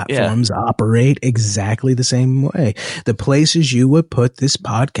platforms operate exactly the same way. The places you would put this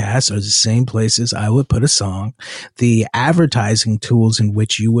podcast are the same places I would put a song. The advertising tools in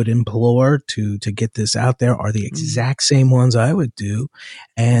which you would implore to get this out there are the exact same ones I would do.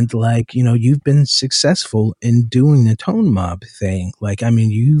 And like, you know, you've been successful in doing the Tone Mob thing. Like, I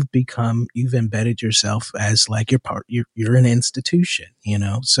mean, you've embedded yourself as like you're an institution, you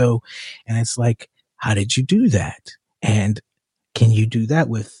know? So, and it's like, how did you do that? And can you do that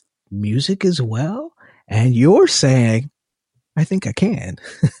with music as well? And you're saying, I think I can.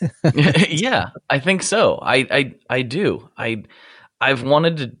 Yeah, I think so. I do. I've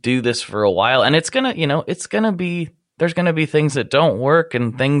wanted to do this for a while, and there's gonna be things that don't work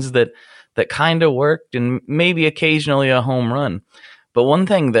and things that kind of worked, and maybe occasionally a home run. But one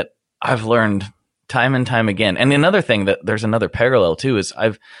thing that I've learned time and time again, and another thing that there's another parallel too, is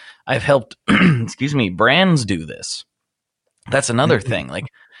I've helped, brands do this. That's another thing, like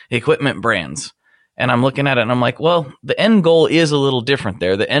equipment brands. And I'm looking at it and I'm like, well, the end goal is a little different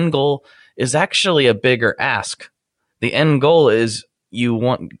there. The end goal is actually a bigger ask. The end goal is you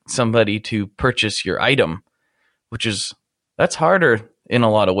want somebody to purchase your item, that's harder in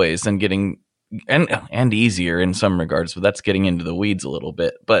a lot of ways than getting, and easier in some regards, but that's getting into the weeds a little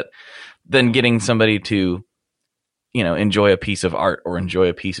bit. But than getting somebody to, enjoy a piece of art or enjoy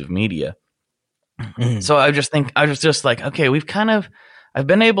a piece of media. So I was just like, okay, I've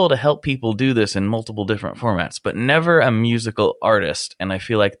been able to help people do this in multiple different formats, but never a musical artist. And I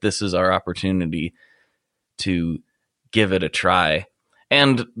feel like this is our opportunity to give it a try.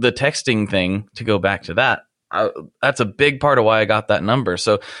 And the texting thing, to go back to that, that's a big part of why I got that number.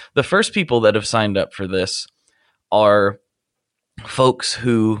 So the first people that have signed up for this are folks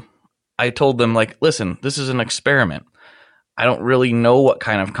who I told them, like, listen, this is an experiment. I don't really know what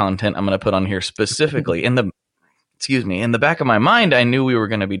kind of content I'm going to put on here specifically. In the back of my mind, I knew we were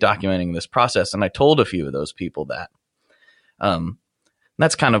going to be documenting this process, and I told a few of those people that.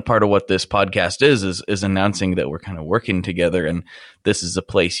 That's kind of part of what this podcast is announcing that we're kind of working together, and this is a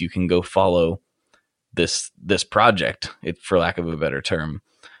place you can go follow this project, for lack of a better term.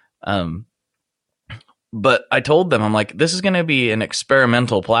 But I told them, I'm like, this is going to be an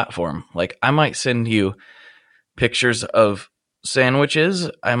experimental platform. Like, I might send you pictures of sandwiches.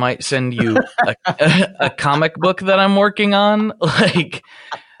 I might send you a comic book that I'm working on. Like,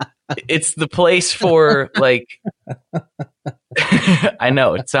 it's the place for, like, I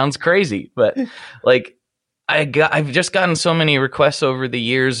know it sounds crazy, but like, I've just gotten so many requests over the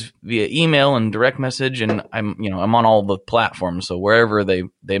years via email and direct message, and I'm on all the platforms. So wherever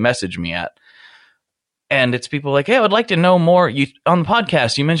they message me at, and it's people like, hey, I would like to know more. You on the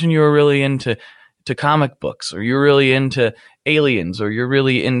podcast, you mentioned you were really into comic books, or you're really into aliens, or you're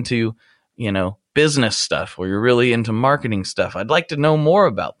really into, business stuff, or you're really into marketing stuff. I'd like to know more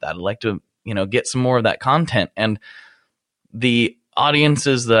about that. I'd like to, get some more of that content. And the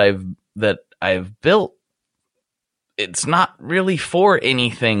audiences that I've built, it's not really for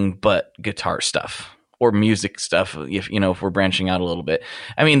anything but guitar stuff or music stuff. If we're branching out a little bit,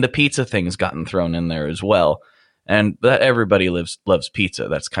 I mean, the pizza thing's gotten thrown in there as well, and that everybody loves pizza.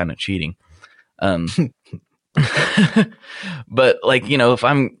 That's kind of cheating. But like, if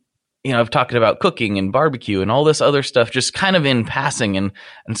I'm, I've talked about cooking and barbecue and all this other stuff, just kind of in passing. And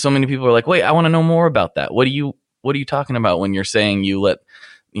so many people are like, wait, I want to know more about that. What are you talking about when you're saying you let,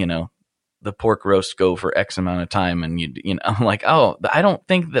 the pork roast go for X amount of time? And I'm like, oh, I don't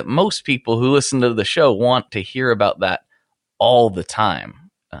think that most people who listen to the show want to hear about that all the time.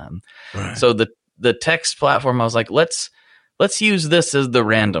 Right. So the text platform, I was like, let's use this as the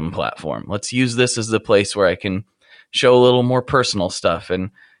random platform. Let's use this as the place where I can show a little more personal stuff and,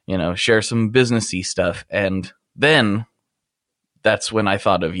 share some businessy stuff. And then that's when I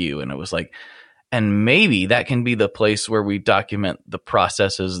thought of you, and it was like, and maybe that can be the place where we document the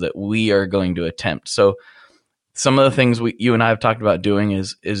processes that we are going to attempt. So some of the things you and I have talked about doing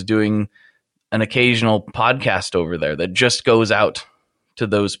is doing an occasional podcast over there that just goes out to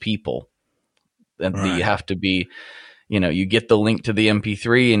those people. And right. You have to be, you get the link to the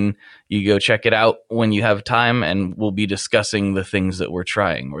MP3 and you go check it out when you have time, and we'll be discussing the things that we're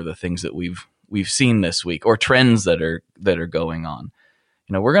trying, or the things that we've seen this week, or trends that are going on.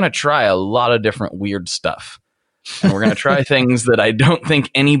 We're going to try a lot of different weird stuff, and we're going to try things that I don't think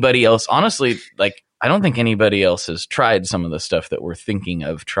anybody else, honestly, like, I don't think anybody else has tried some of the stuff that we're thinking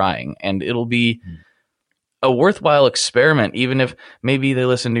of trying, and it'll be a worthwhile experiment, even if maybe they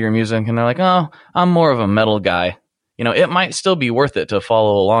listen to your music and they're like, oh, I'm more of a metal guy. It might still be worth it to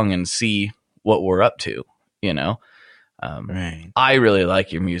follow along and see what we're up to, Right. I really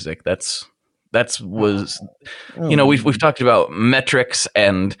like your music. We've talked about metrics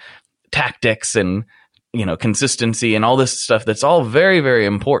and tactics and, consistency and all this stuff. That's all very, very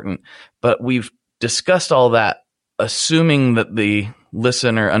important. But we've discussed all that, assuming that the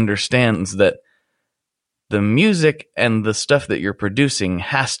listener understands that the music and the stuff that you're producing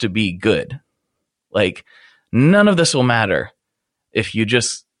has to be good. Like, none of this will matter if you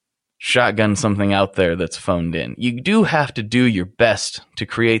just shotgun something out there that's phoned in. You do have to do your best to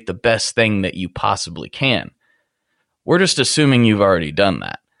create the best thing that you possibly can. We're just assuming you've already done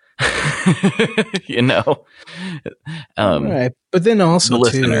that. Right. But then also, the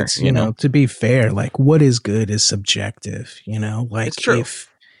listener, too, to be fair, like, what is good is subjective, like, it's true.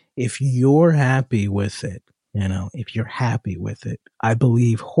 If you're happy with it, I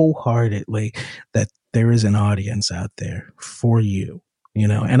believe wholeheartedly that there is an audience out there for you,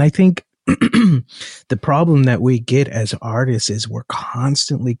 and I think the problem that we get as artists is we're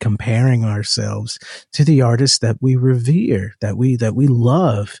constantly comparing ourselves to the artists that we revere, that we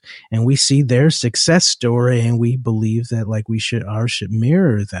love, and we see their success story and we believe that, like, ours should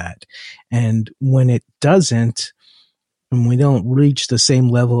mirror that. And when it doesn't, and we don't reach the same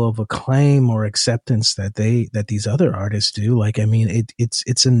level of acclaim or acceptance that these other artists do, like, I mean,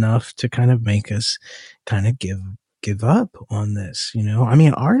 it's enough to kind of make us kind of give give up on this. You know, I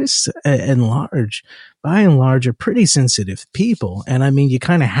mean, artists by and large, are pretty sensitive people. And I mean, you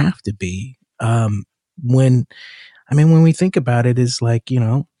kind of have to be, when we think about it, is like, you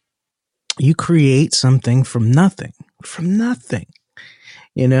know, you create something from nothing,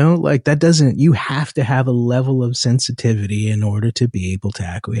 you know, like that doesn't, you have to have a level of sensitivity in order to be able to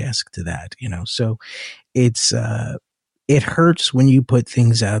acquiesce to that, you know? So it's, it hurts when you put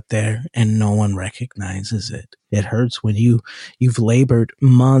things out there and no one recognizes it. It hurts when you've labored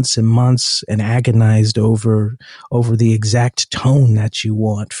months and months and agonized over the exact tone that you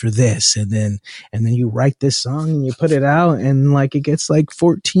want for this. And then you write this song and you put it out and like it gets like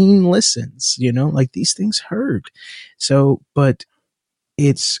 14 listens, you know, like these things hurt. So, but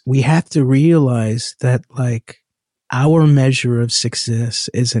we have to realize that like our measure of success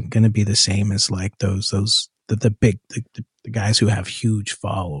isn't going to be the same as like the guys who have huge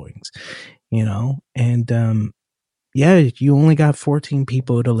followings, you know, and, yeah, you only got 14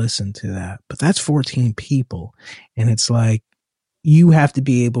 people to listen to that, but that's 14 people. And it's like, you have to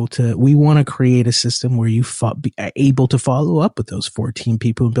be able to, we want to create a system where you be able to follow up with those 14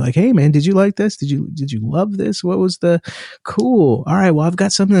 people and be like, hey man, did you like this? Did you love this? What was the cool? All right. Well, I've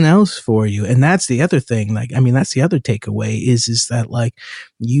got something else for you. And that's the other thing. Like, I mean, that's the other takeaway is that like,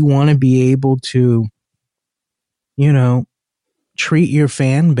 you want to be able to, you know, treat your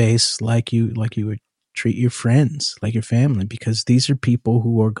fan base like you would treat your friends, like your family, because these are people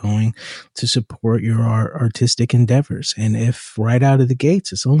who are going to support your artistic endeavors. And if right out of the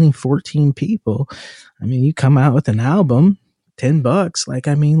gates, it's only 14 people, I mean, you come out with an album, $10, like,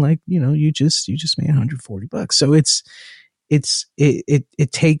 I mean, like, you know, you just made $140. So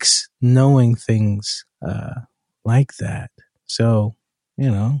it takes knowing things, like that. So, you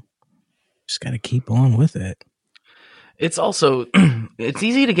know, just got to keep on with it. It's also, it's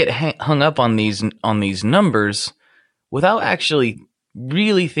easy to get hung up on these numbers without actually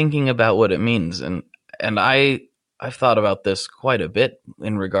really thinking about what it means. And I've thought about this quite a bit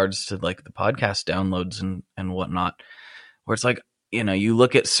in regards to like the podcast downloads and whatnot, where it's like, you know, you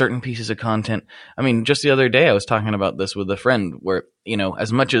look at certain pieces of content. I mean, just the other day I was talking about this with a friend where, you know,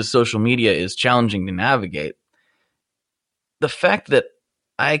 as much as social media is challenging to navigate, the fact that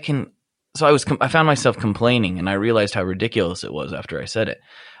I found myself complaining, and I realized how ridiculous it was after I said it.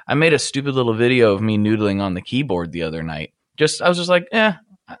 I made a stupid little video of me noodling on the keyboard the other night. I was just like, I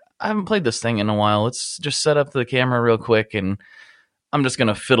haven't played this thing in a while. Let's just set up the camera real quick, and I'm just going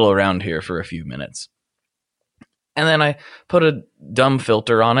to fiddle around here for a few minutes. And then I put a dumb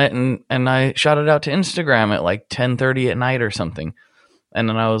filter on it, and I shot it out to Instagram at like 10:30 at night or something. And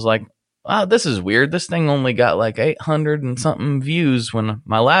then I was like, wow, this is weird. This thing only got like 800 and something views when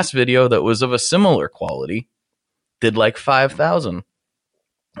my last video that was of a similar quality did like 5,000.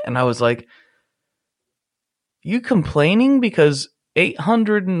 And I was like, you complaining because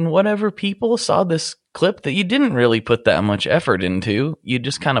 800 and whatever people saw this clip that you didn't really put that much effort into. You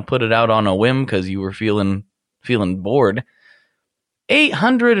just kind of put it out on a whim because you were feeling bored.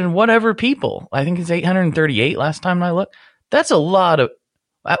 800 and whatever people. I think it's 838 last time I looked. That's a lot of...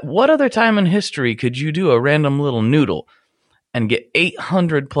 At what other time in history could you do a random little noodle and get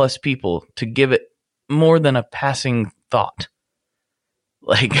 800 plus people to give it more than a passing thought?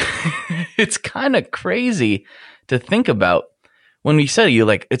 Like, it's kind of crazy to think about when we say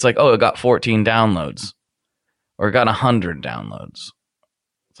it's like, oh, it got 14 downloads or it got 100 downloads.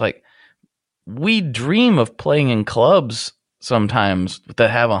 It's like, we dream of playing in clubs sometimes that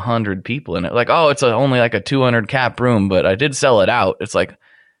have 100 people in it. Like, oh, it's only like a 200 cap room, but I did sell it out. It's like,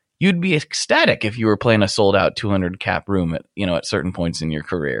 you'd be ecstatic if you were playing a sold out 200 cap room at certain points in your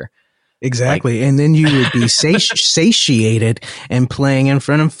career. Exactly. Like, and then you would be satiated and playing in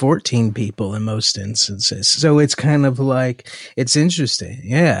front of 14 people in most instances. So it's kind of like, it's interesting.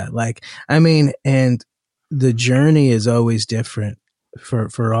 Yeah. Like, I mean, and the journey is always different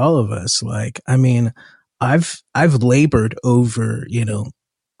for all of us. Like, I mean, I've labored over, you know,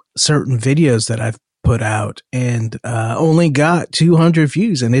 certain videos that I've put out and only got 200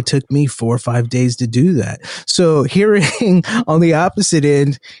 views, and it took me 4 or 5 days to do that. So hearing on the opposite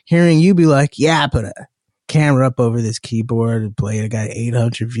end, hearing you be like, yeah, I put a camera up over this keyboard and played, I got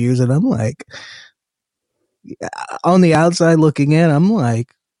 800 views, and I'm like, on the outside looking in, I'm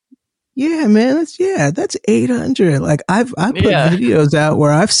like, yeah, man, that's 800. Like I put videos out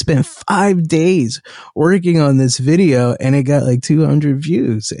where I've spent 5 days working on this video and it got like 200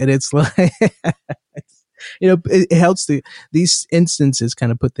 views. And it's like, you know, it helps these instances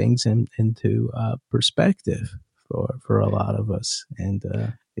kind of put things into perspective for a lot of us.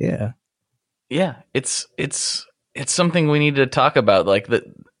 And yeah, it's something we need to talk about. Like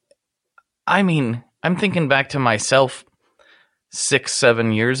I mean, I'm thinking back to myself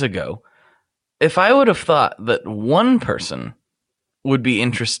 6-7 years ago. If I would have thought that one person would be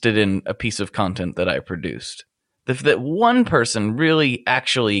interested in a piece of content that I produced, if that one person really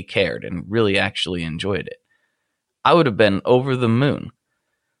actually cared and really actually enjoyed it, I would have been over the moon.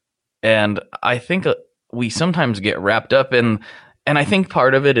 And I think we sometimes get wrapped up in, and I think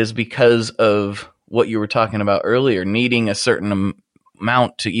part of it is because of what you were talking about earlier, needing a certain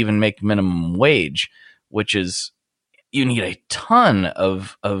amount to even make minimum wage, which is, you need a ton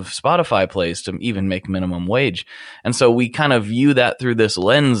of Spotify plays to even make minimum wage. And so we kind of view that through this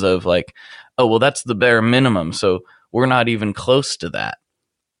lens of like, oh, well, that's the bare minimum, so we're not even close to that.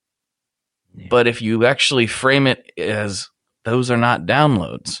 Yeah. But if you actually frame it as, those are not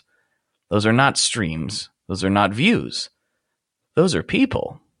downloads, those are not streams, those are not views, those are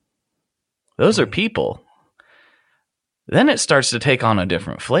people. Those are people. Then it starts to take on a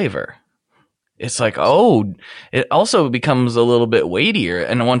different flavor. It's like, oh, it also becomes a little bit weightier.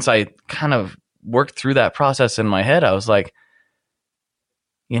 And once I kind of worked through that process in my head, I was like,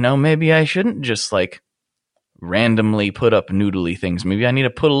 maybe I shouldn't just like randomly put up noodly things. Maybe I need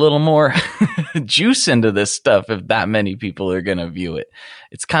to put a little more juice into this stuff if that many people are going to view it.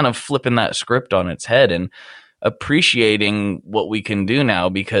 It's kind of flipping that script on its head and appreciating what we can do now,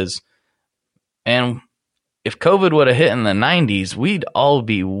 because, and if COVID would have hit in the 90s, we'd all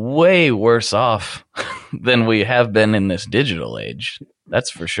be way worse off than we have been in this digital age.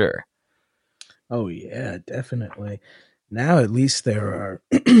 That's for sure. Oh, yeah, definitely. Now, at least there are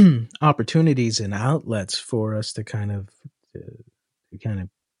opportunities and outlets for us to kind of,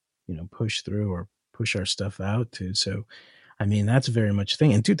 push through or push our stuff out to. So, I mean, that's very much a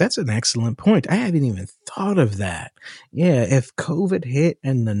thing. And dude, that's an excellent point. I haven't even thought of that. Yeah. If COVID hit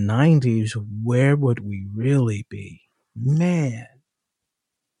in the 90s, where would we really be? Man.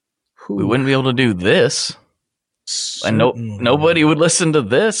 We wouldn't be able to do this. Certainly. And nobody would listen to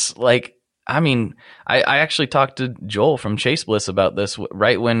this. Like, I mean, I actually talked to Joel from Chase Bliss about this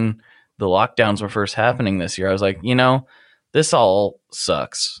right when the lockdowns were first happening this year. I was like, this all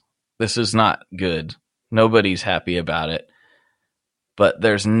sucks. This is not good. Nobody's happy about it. But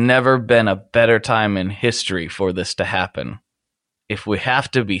there's never been a better time in history for this to happen. If we have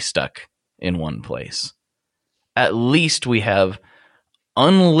to be stuck in one place, at least we have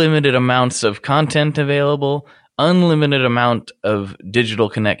unlimited amounts of content available, unlimited amount of digital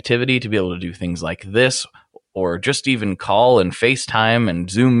connectivity to be able to do things like this, or just even call and FaceTime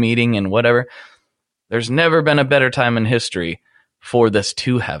and Zoom meeting and whatever. There's never been a better time in history for this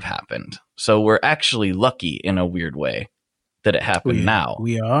to have happened. So we're actually lucky in a weird way that it happened now.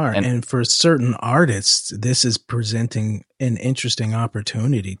 We are. And for certain artists, this is presenting an interesting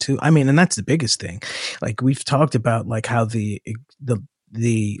opportunity too. I mean, and that's the biggest thing. Like we've talked about like how the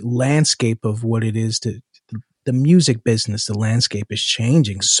landscape of what it is to the music business, the landscape is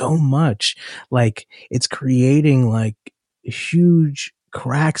changing so much. Like it's creating like huge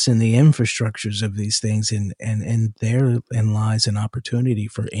cracks in the infrastructures of these things, and therein lies an opportunity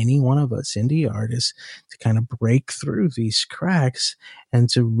for any one of us indie artists to kind of break through these cracks and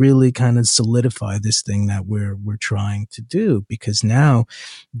to really kind of solidify this thing that we're trying to do, because now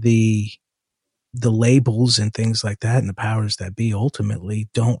the labels and things like that and the powers that be ultimately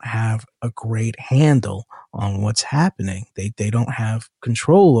don't have a great handle on what's happening. They don't have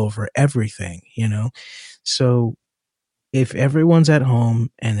control over everything, So if everyone's at home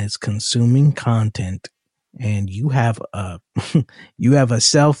and is consuming content and you have a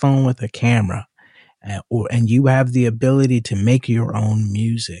cell phone with a camera and you have the ability to make your own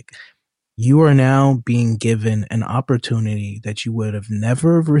music, you are now being given an opportunity that you would have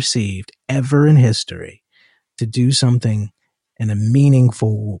never received ever in history to do something in a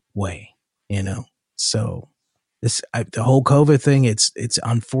meaningful way, So the whole COVID thing, it's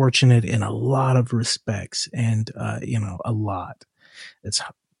unfortunate in a lot of respects, and a lot. It's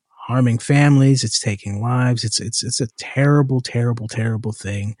harming families, it's taking lives, it's a terrible, terrible, terrible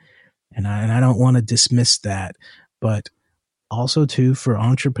thing, and I don't want to dismiss that, but also too for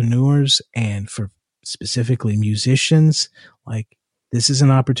entrepreneurs and for specifically musicians, like this is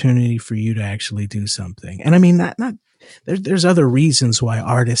an opportunity for you to actually do something. And I mean, not there's other reasons why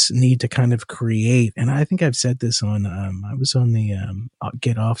artists need to kind of create. And I think I've said this on, I was on the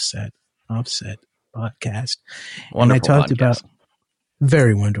Get Offset podcast. Wonderful and I talked podcast. about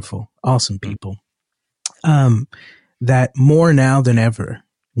very wonderful, awesome people. That more now than ever,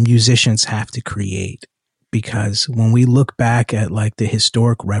 musicians have to create. Because when we look back at like the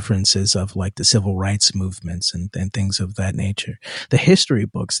historic references of like the civil rights movements and things of that nature, the history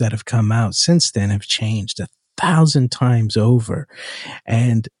books that have come out since then have changed 1,000 times over.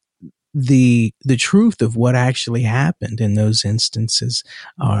 And the truth of what actually happened in those instances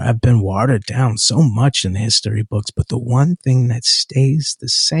have been watered down so much in the history books. But the one thing that stays the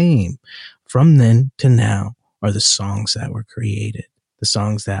same from then to now are the songs that were created, the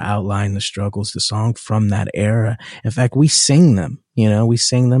songs that outline the struggles, the song from that era. In fact, we sing them, we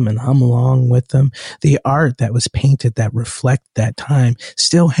sing them and hum along with them. The art that was painted that reflect that time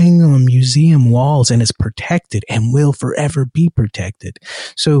still hang on museum walls and is protected and will forever be protected.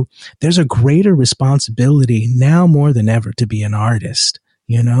 So there's a greater responsibility now more than ever to be an artist,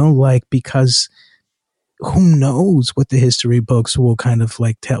 because who knows what the history books will kind of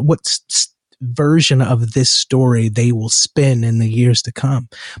like tell, what's version of this story they will spin in the years to come.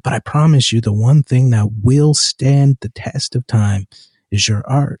 But I promise you, the one thing that will stand the test of time is your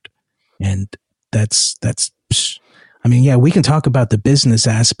art. And that's, we can talk about the business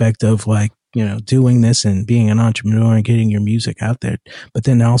aspect of doing this and being an entrepreneur and getting your music out there. But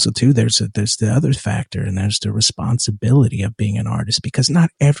then also too, there's the other factor, and there's the responsibility of being an artist, because not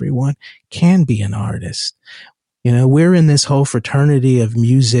everyone can be an artist. We're in this whole fraternity of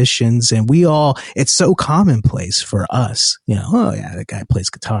musicians, and it's so commonplace for us, oh yeah, that guy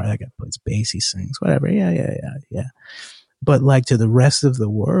plays guitar, that guy plays bass, he sings, whatever. Yeah. But to the rest of the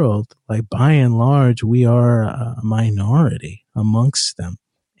world, by and large, we are a minority amongst them.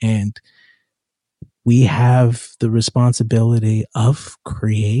 And we have the responsibility of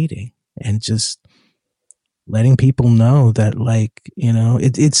creating and just letting people know that,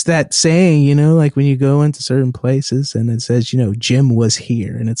 it's that saying, when you go into certain places and it says, Jim was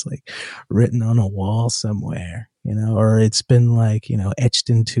here, and it's written on a wall somewhere, or it's been etched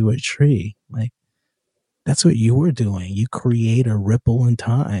into a tree. That's what you were doing. You create a ripple in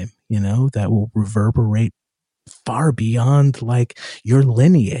time, that will reverberate far beyond your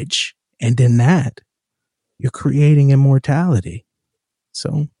lineage. And in that, you're creating immortality.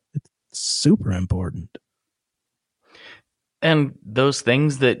 So it's super important. And those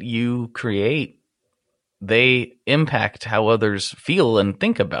things that you create, they impact how others feel and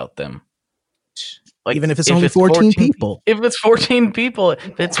think about them. Even if it's only 14 people. If it's 14 people,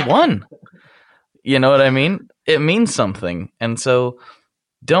 if it's one. You know what I mean? It means something. And so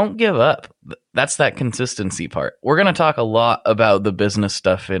don't give up. That's that consistency part. We're going to talk a lot about the business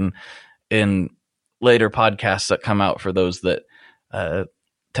stuff in later podcasts that come out for those that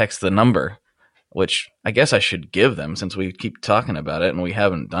text the number, which I guess I should give them since we keep talking about it and we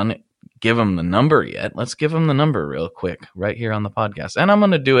haven't done it. Give them the number yet. Let's give them the number real quick right here on the podcast. And I'm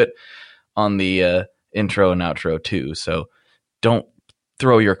going to do it on the intro and outro too. So don't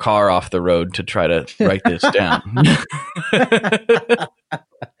throw your car off the road to try to write this down.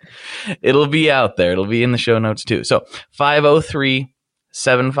 It'll be out there. It'll be in the show notes too. So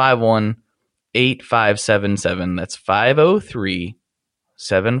 503-751-8577. That's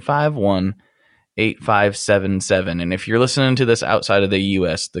 503-751-8577. And if you're listening to this outside of the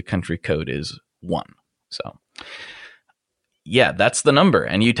US, the country code is 1. So yeah, that's the number.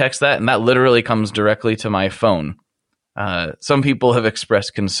 And you text that, and that literally comes directly to my phone. Some people have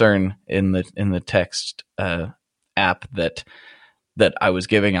expressed concern in the text app that I was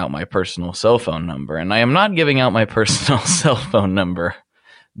giving out my personal cell phone number, and I am not giving out my personal cell phone number.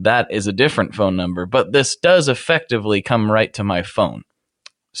 That is a different phone number, but this does effectively come right to my phone.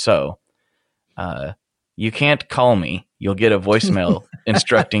 So you can't call me. You'll get a voicemail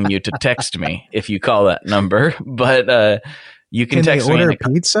instructing you to text me if you call that number, but you can text me. Can they order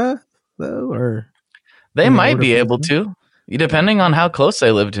pizza though, or? They might be able to, depending on how close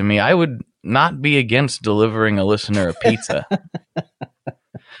they live to me. I would not be against delivering a listener a pizza.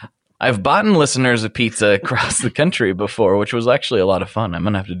 I've bought listeners a pizza across the country before, which was actually a lot of fun. I'm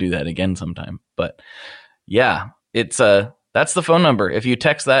going to have to do that again sometime. But yeah, it's that's the phone number. If you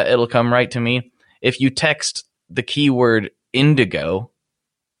text that, it'll come right to me. If you text the keyword indigo,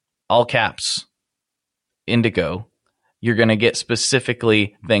 all caps, indigo, you're going to get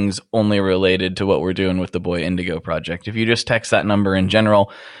specifically things only related to what we're doing with the Boy Indigo project. If you just text that number in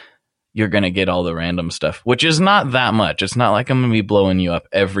general, you're going to get all the random stuff, which is not that much. It's not like I'm going to be blowing you up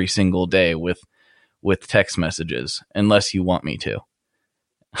every single day with text messages, unless you want me to.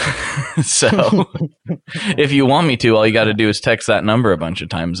 So if you want me to, all you got to do is text that number a bunch of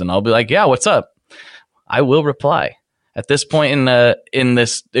times, and I'll be like, yeah, what's up? I will reply. At this point in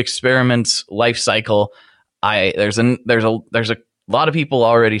this experiment's life cycle, there's a lot of people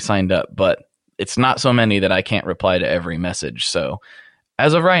already signed up, but it's not so many that I can't reply to every message. So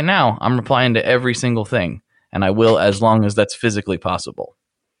as of right now, I'm replying to every single thing, and I will as long as that's physically possible.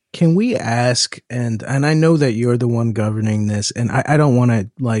 Can we ask, and I know that you're the one governing this, and I don't want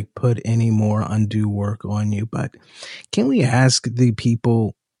to put any more undue work on you, but can we ask the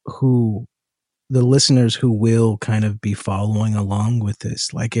people who the listeners who will kind of be following along with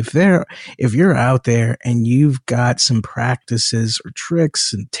this. Like if you're out there and you've got some practices or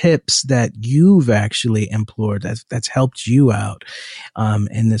tricks and tips that you've actually employed that's helped you out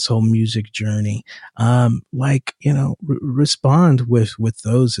in this whole music journey, respond with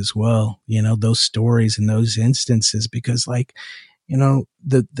those as well, those stories and those instances, because the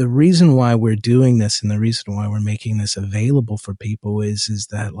reason why we're doing this and the reason why we're making this available for people is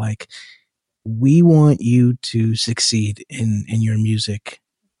that we want you to succeed in your music.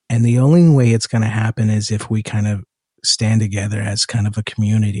 And the only way it's going to happen is if we kind of stand together as kind of a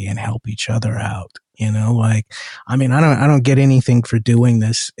community and help each other out. I don't get anything for doing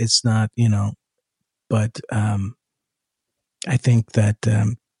this. It's not, but I think that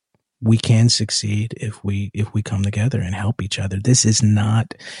we can succeed if we come together and help each other. This is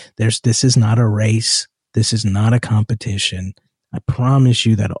not a race. This is not a competition. I promise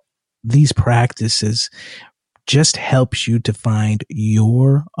you that these practices just helps you to find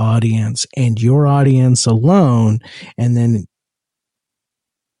your audience and your audience alone. And then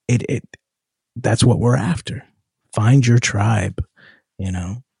that's what we're after. Find your tribe,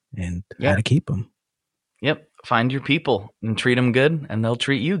 and how to keep them. Yep. Find your people and treat them good and they'll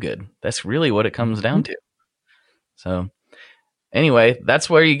treat you good. That's really what it comes down to. So anyway,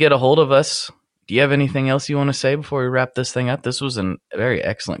 that's where you get a hold of us. Do you have anything else you want to say before we wrap this thing up? This was a very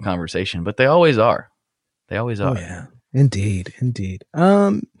excellent conversation, but they always are. They always are. Oh, yeah. Indeed.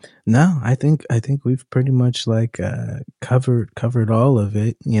 No, I think we've pretty much covered all of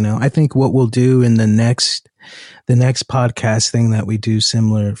it. I think what we'll do in the next podcast thing that we do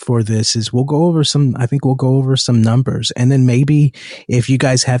similar for this is we'll go over some numbers, and then maybe if you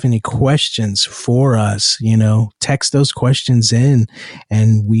guys have any questions for us, text those questions in,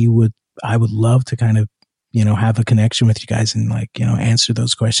 and I would love to kind of, have a connection with you guys and answer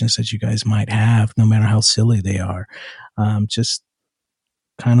those questions that you guys might have, no matter how silly they are. Let's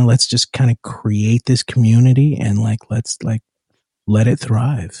just kind of create this community and let's let it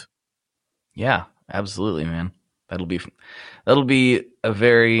thrive. Yeah, absolutely, man. That'll be a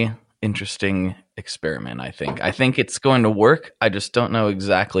very interesting experiment. I think it's going to work. I just don't know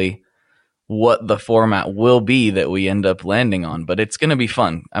exactly what the format will be that we end up landing on, but it's going to be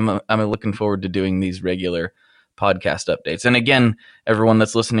fun. I'm looking forward to doing these regular podcast updates. And again, everyone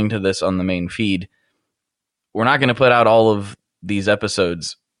that's listening to this on the main feed, we're not going to put out all of these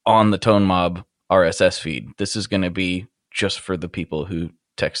episodes on the Tone Mob RSS feed. This is going to be just for the people who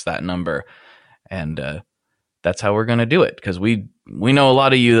text that number. And that's how we're going to do it, because we know a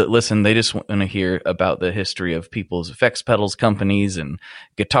lot of you that listen, they just want to hear about the history of people's effects pedals companies and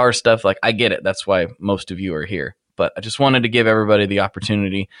guitar stuff. I get it. That's why most of you are here. But I just wanted to give everybody the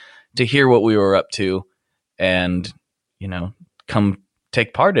opportunity to hear what we were up to and, come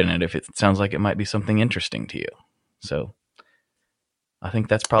take part in it if it sounds like it might be something interesting to you. So I think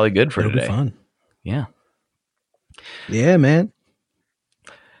that's probably good for today. It'll be fun. Yeah. Yeah, man.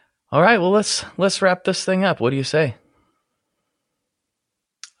 All right, well, let's wrap this thing up. What do you say?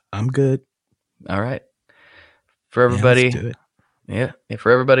 I'm good. All right. For everybody, let's do it. Yeah,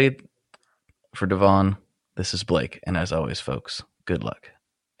 for everybody, for Devon, this is Blake. And as always, folks, good luck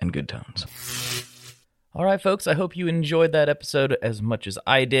and good tones. All right, folks, I hope you enjoyed that episode as much as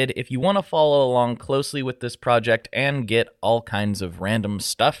I did. If you want to follow along closely with this project and get all kinds of random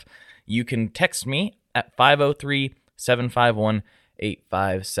stuff, you can text me at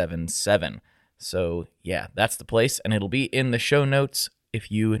 503-751-8577. So yeah, that's the place, and it'll be in the show notes. If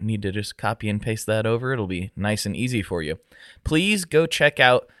you need to just copy and paste that over, it'll be nice and easy for you. Please go check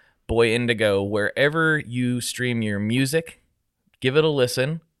out Boy Indigo wherever you stream your music. Give it a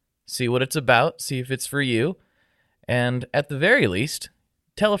listen, see what it's about, see if it's for you, and at the very least,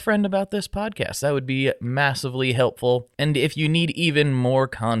 tell a friend about this podcast. That would be massively helpful. And if you need even more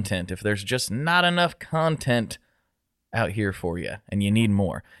content, if there's just not enough content out here for you and you need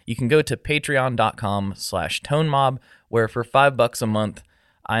more, you can go to patreon.com/tonemob, where for $5 a month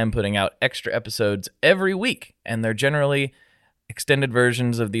I am putting out extra episodes every week, and they're generally extended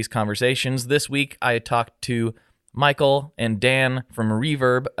versions of these conversations. This week I talked to Michael and Dan from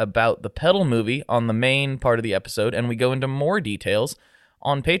Reverb about the Pedal movie on the main part of the episode, and we go into more details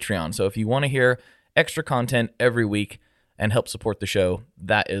on Patreon. So if you want to hear extra content every week and help support the show,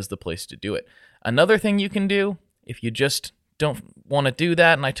 that is the place to do it. Another thing you can do, if you just don't want to do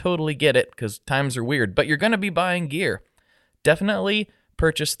that, and I totally get it because times are weird, but you're going to be buying gear, definitely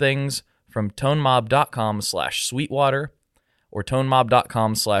purchase things from tonemob.com/sweetwater or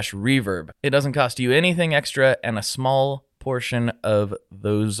tonemob.com/reverb. It doesn't cost you anything extra, and a small portion of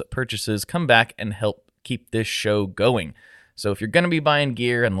those purchases come back and help keep this show going. So if you're going to be buying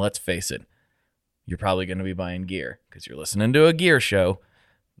gear, and let's face it, you're probably going to be buying gear because you're listening to a gear show,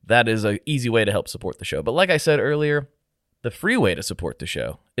 that is an easy way to help support the show. But like I said earlier, the free way to support the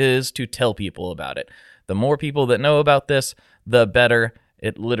show is to tell people about it. The more people that know about this, the better.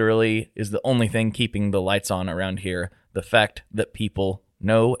 It literally is the only thing keeping the lights on around here, the fact that people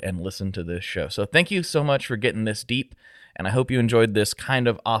know and listen to this show. So thank you so much for getting this deep, and I hope you enjoyed this kind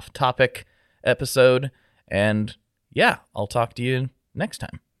of off-topic episode. And yeah, I'll talk to you next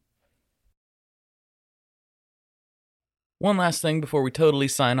time. One last thing before we totally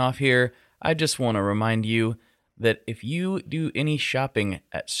sign off here, I just want to remind you that if you do any shopping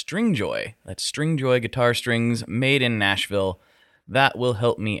at Stringjoy, that's Stringjoy guitar strings made in Nashville, that will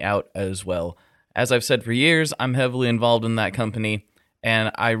help me out as well. As I've said for years, I'm heavily involved in that company,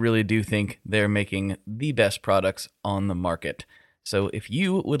 and I really do think they're making the best products on the market. So if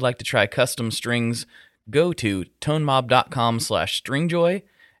you would like to try custom strings, go to tonemob.com/stringjoy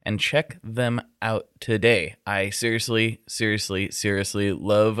and check them out today. I seriously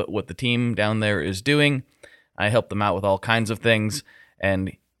love what the team down there is doing. I help them out with all kinds of things,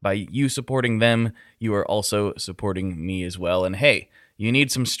 and by you supporting them, you are also supporting me as well. And hey, you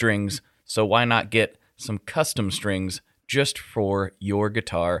need some strings, so why not get some custom strings just for your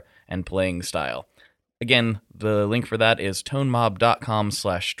guitar and playing style? Again, the link for that is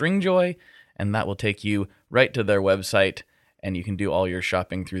tonemob.com/stringjoy, and that will take you right to their website, and you can do all your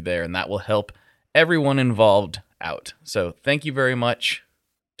shopping through there, and that will help everyone involved out. So thank you very much.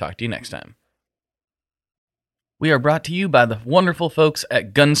 Talk to you next time. We are brought to you by the wonderful folks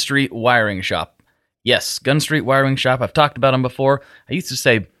at Gun Street Wiring Shop. Yes, Gun Street Wiring Shop. I've talked about them before. I used to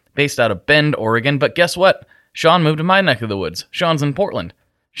say based out of Bend, Oregon, but guess what? Sean moved to my neck of the woods. Sean's in Portland.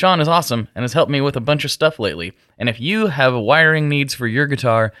 Sean is awesome and has helped me with a bunch of stuff lately. And if you have wiring needs for your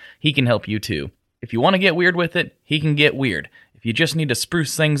guitar, he can help you too. If you want to get weird with it, he can get weird. If you just need to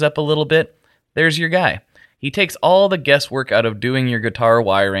spruce things up a little bit, there's your guy. He takes all the guesswork out of doing your guitar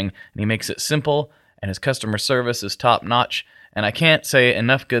wiring, and he makes it simple, and his customer service is top-notch, and I can't say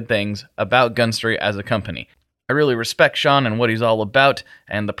enough good things about Gun Street as a company. I really respect Sean and what he's all about,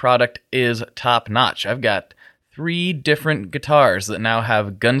 and the product is top-notch. I've got 3 different guitars that now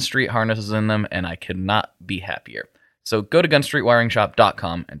have Gun Street harnesses in them, and I could not be happier. So go to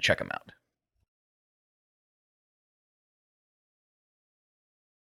gunstreetwiringshop.com and check them out.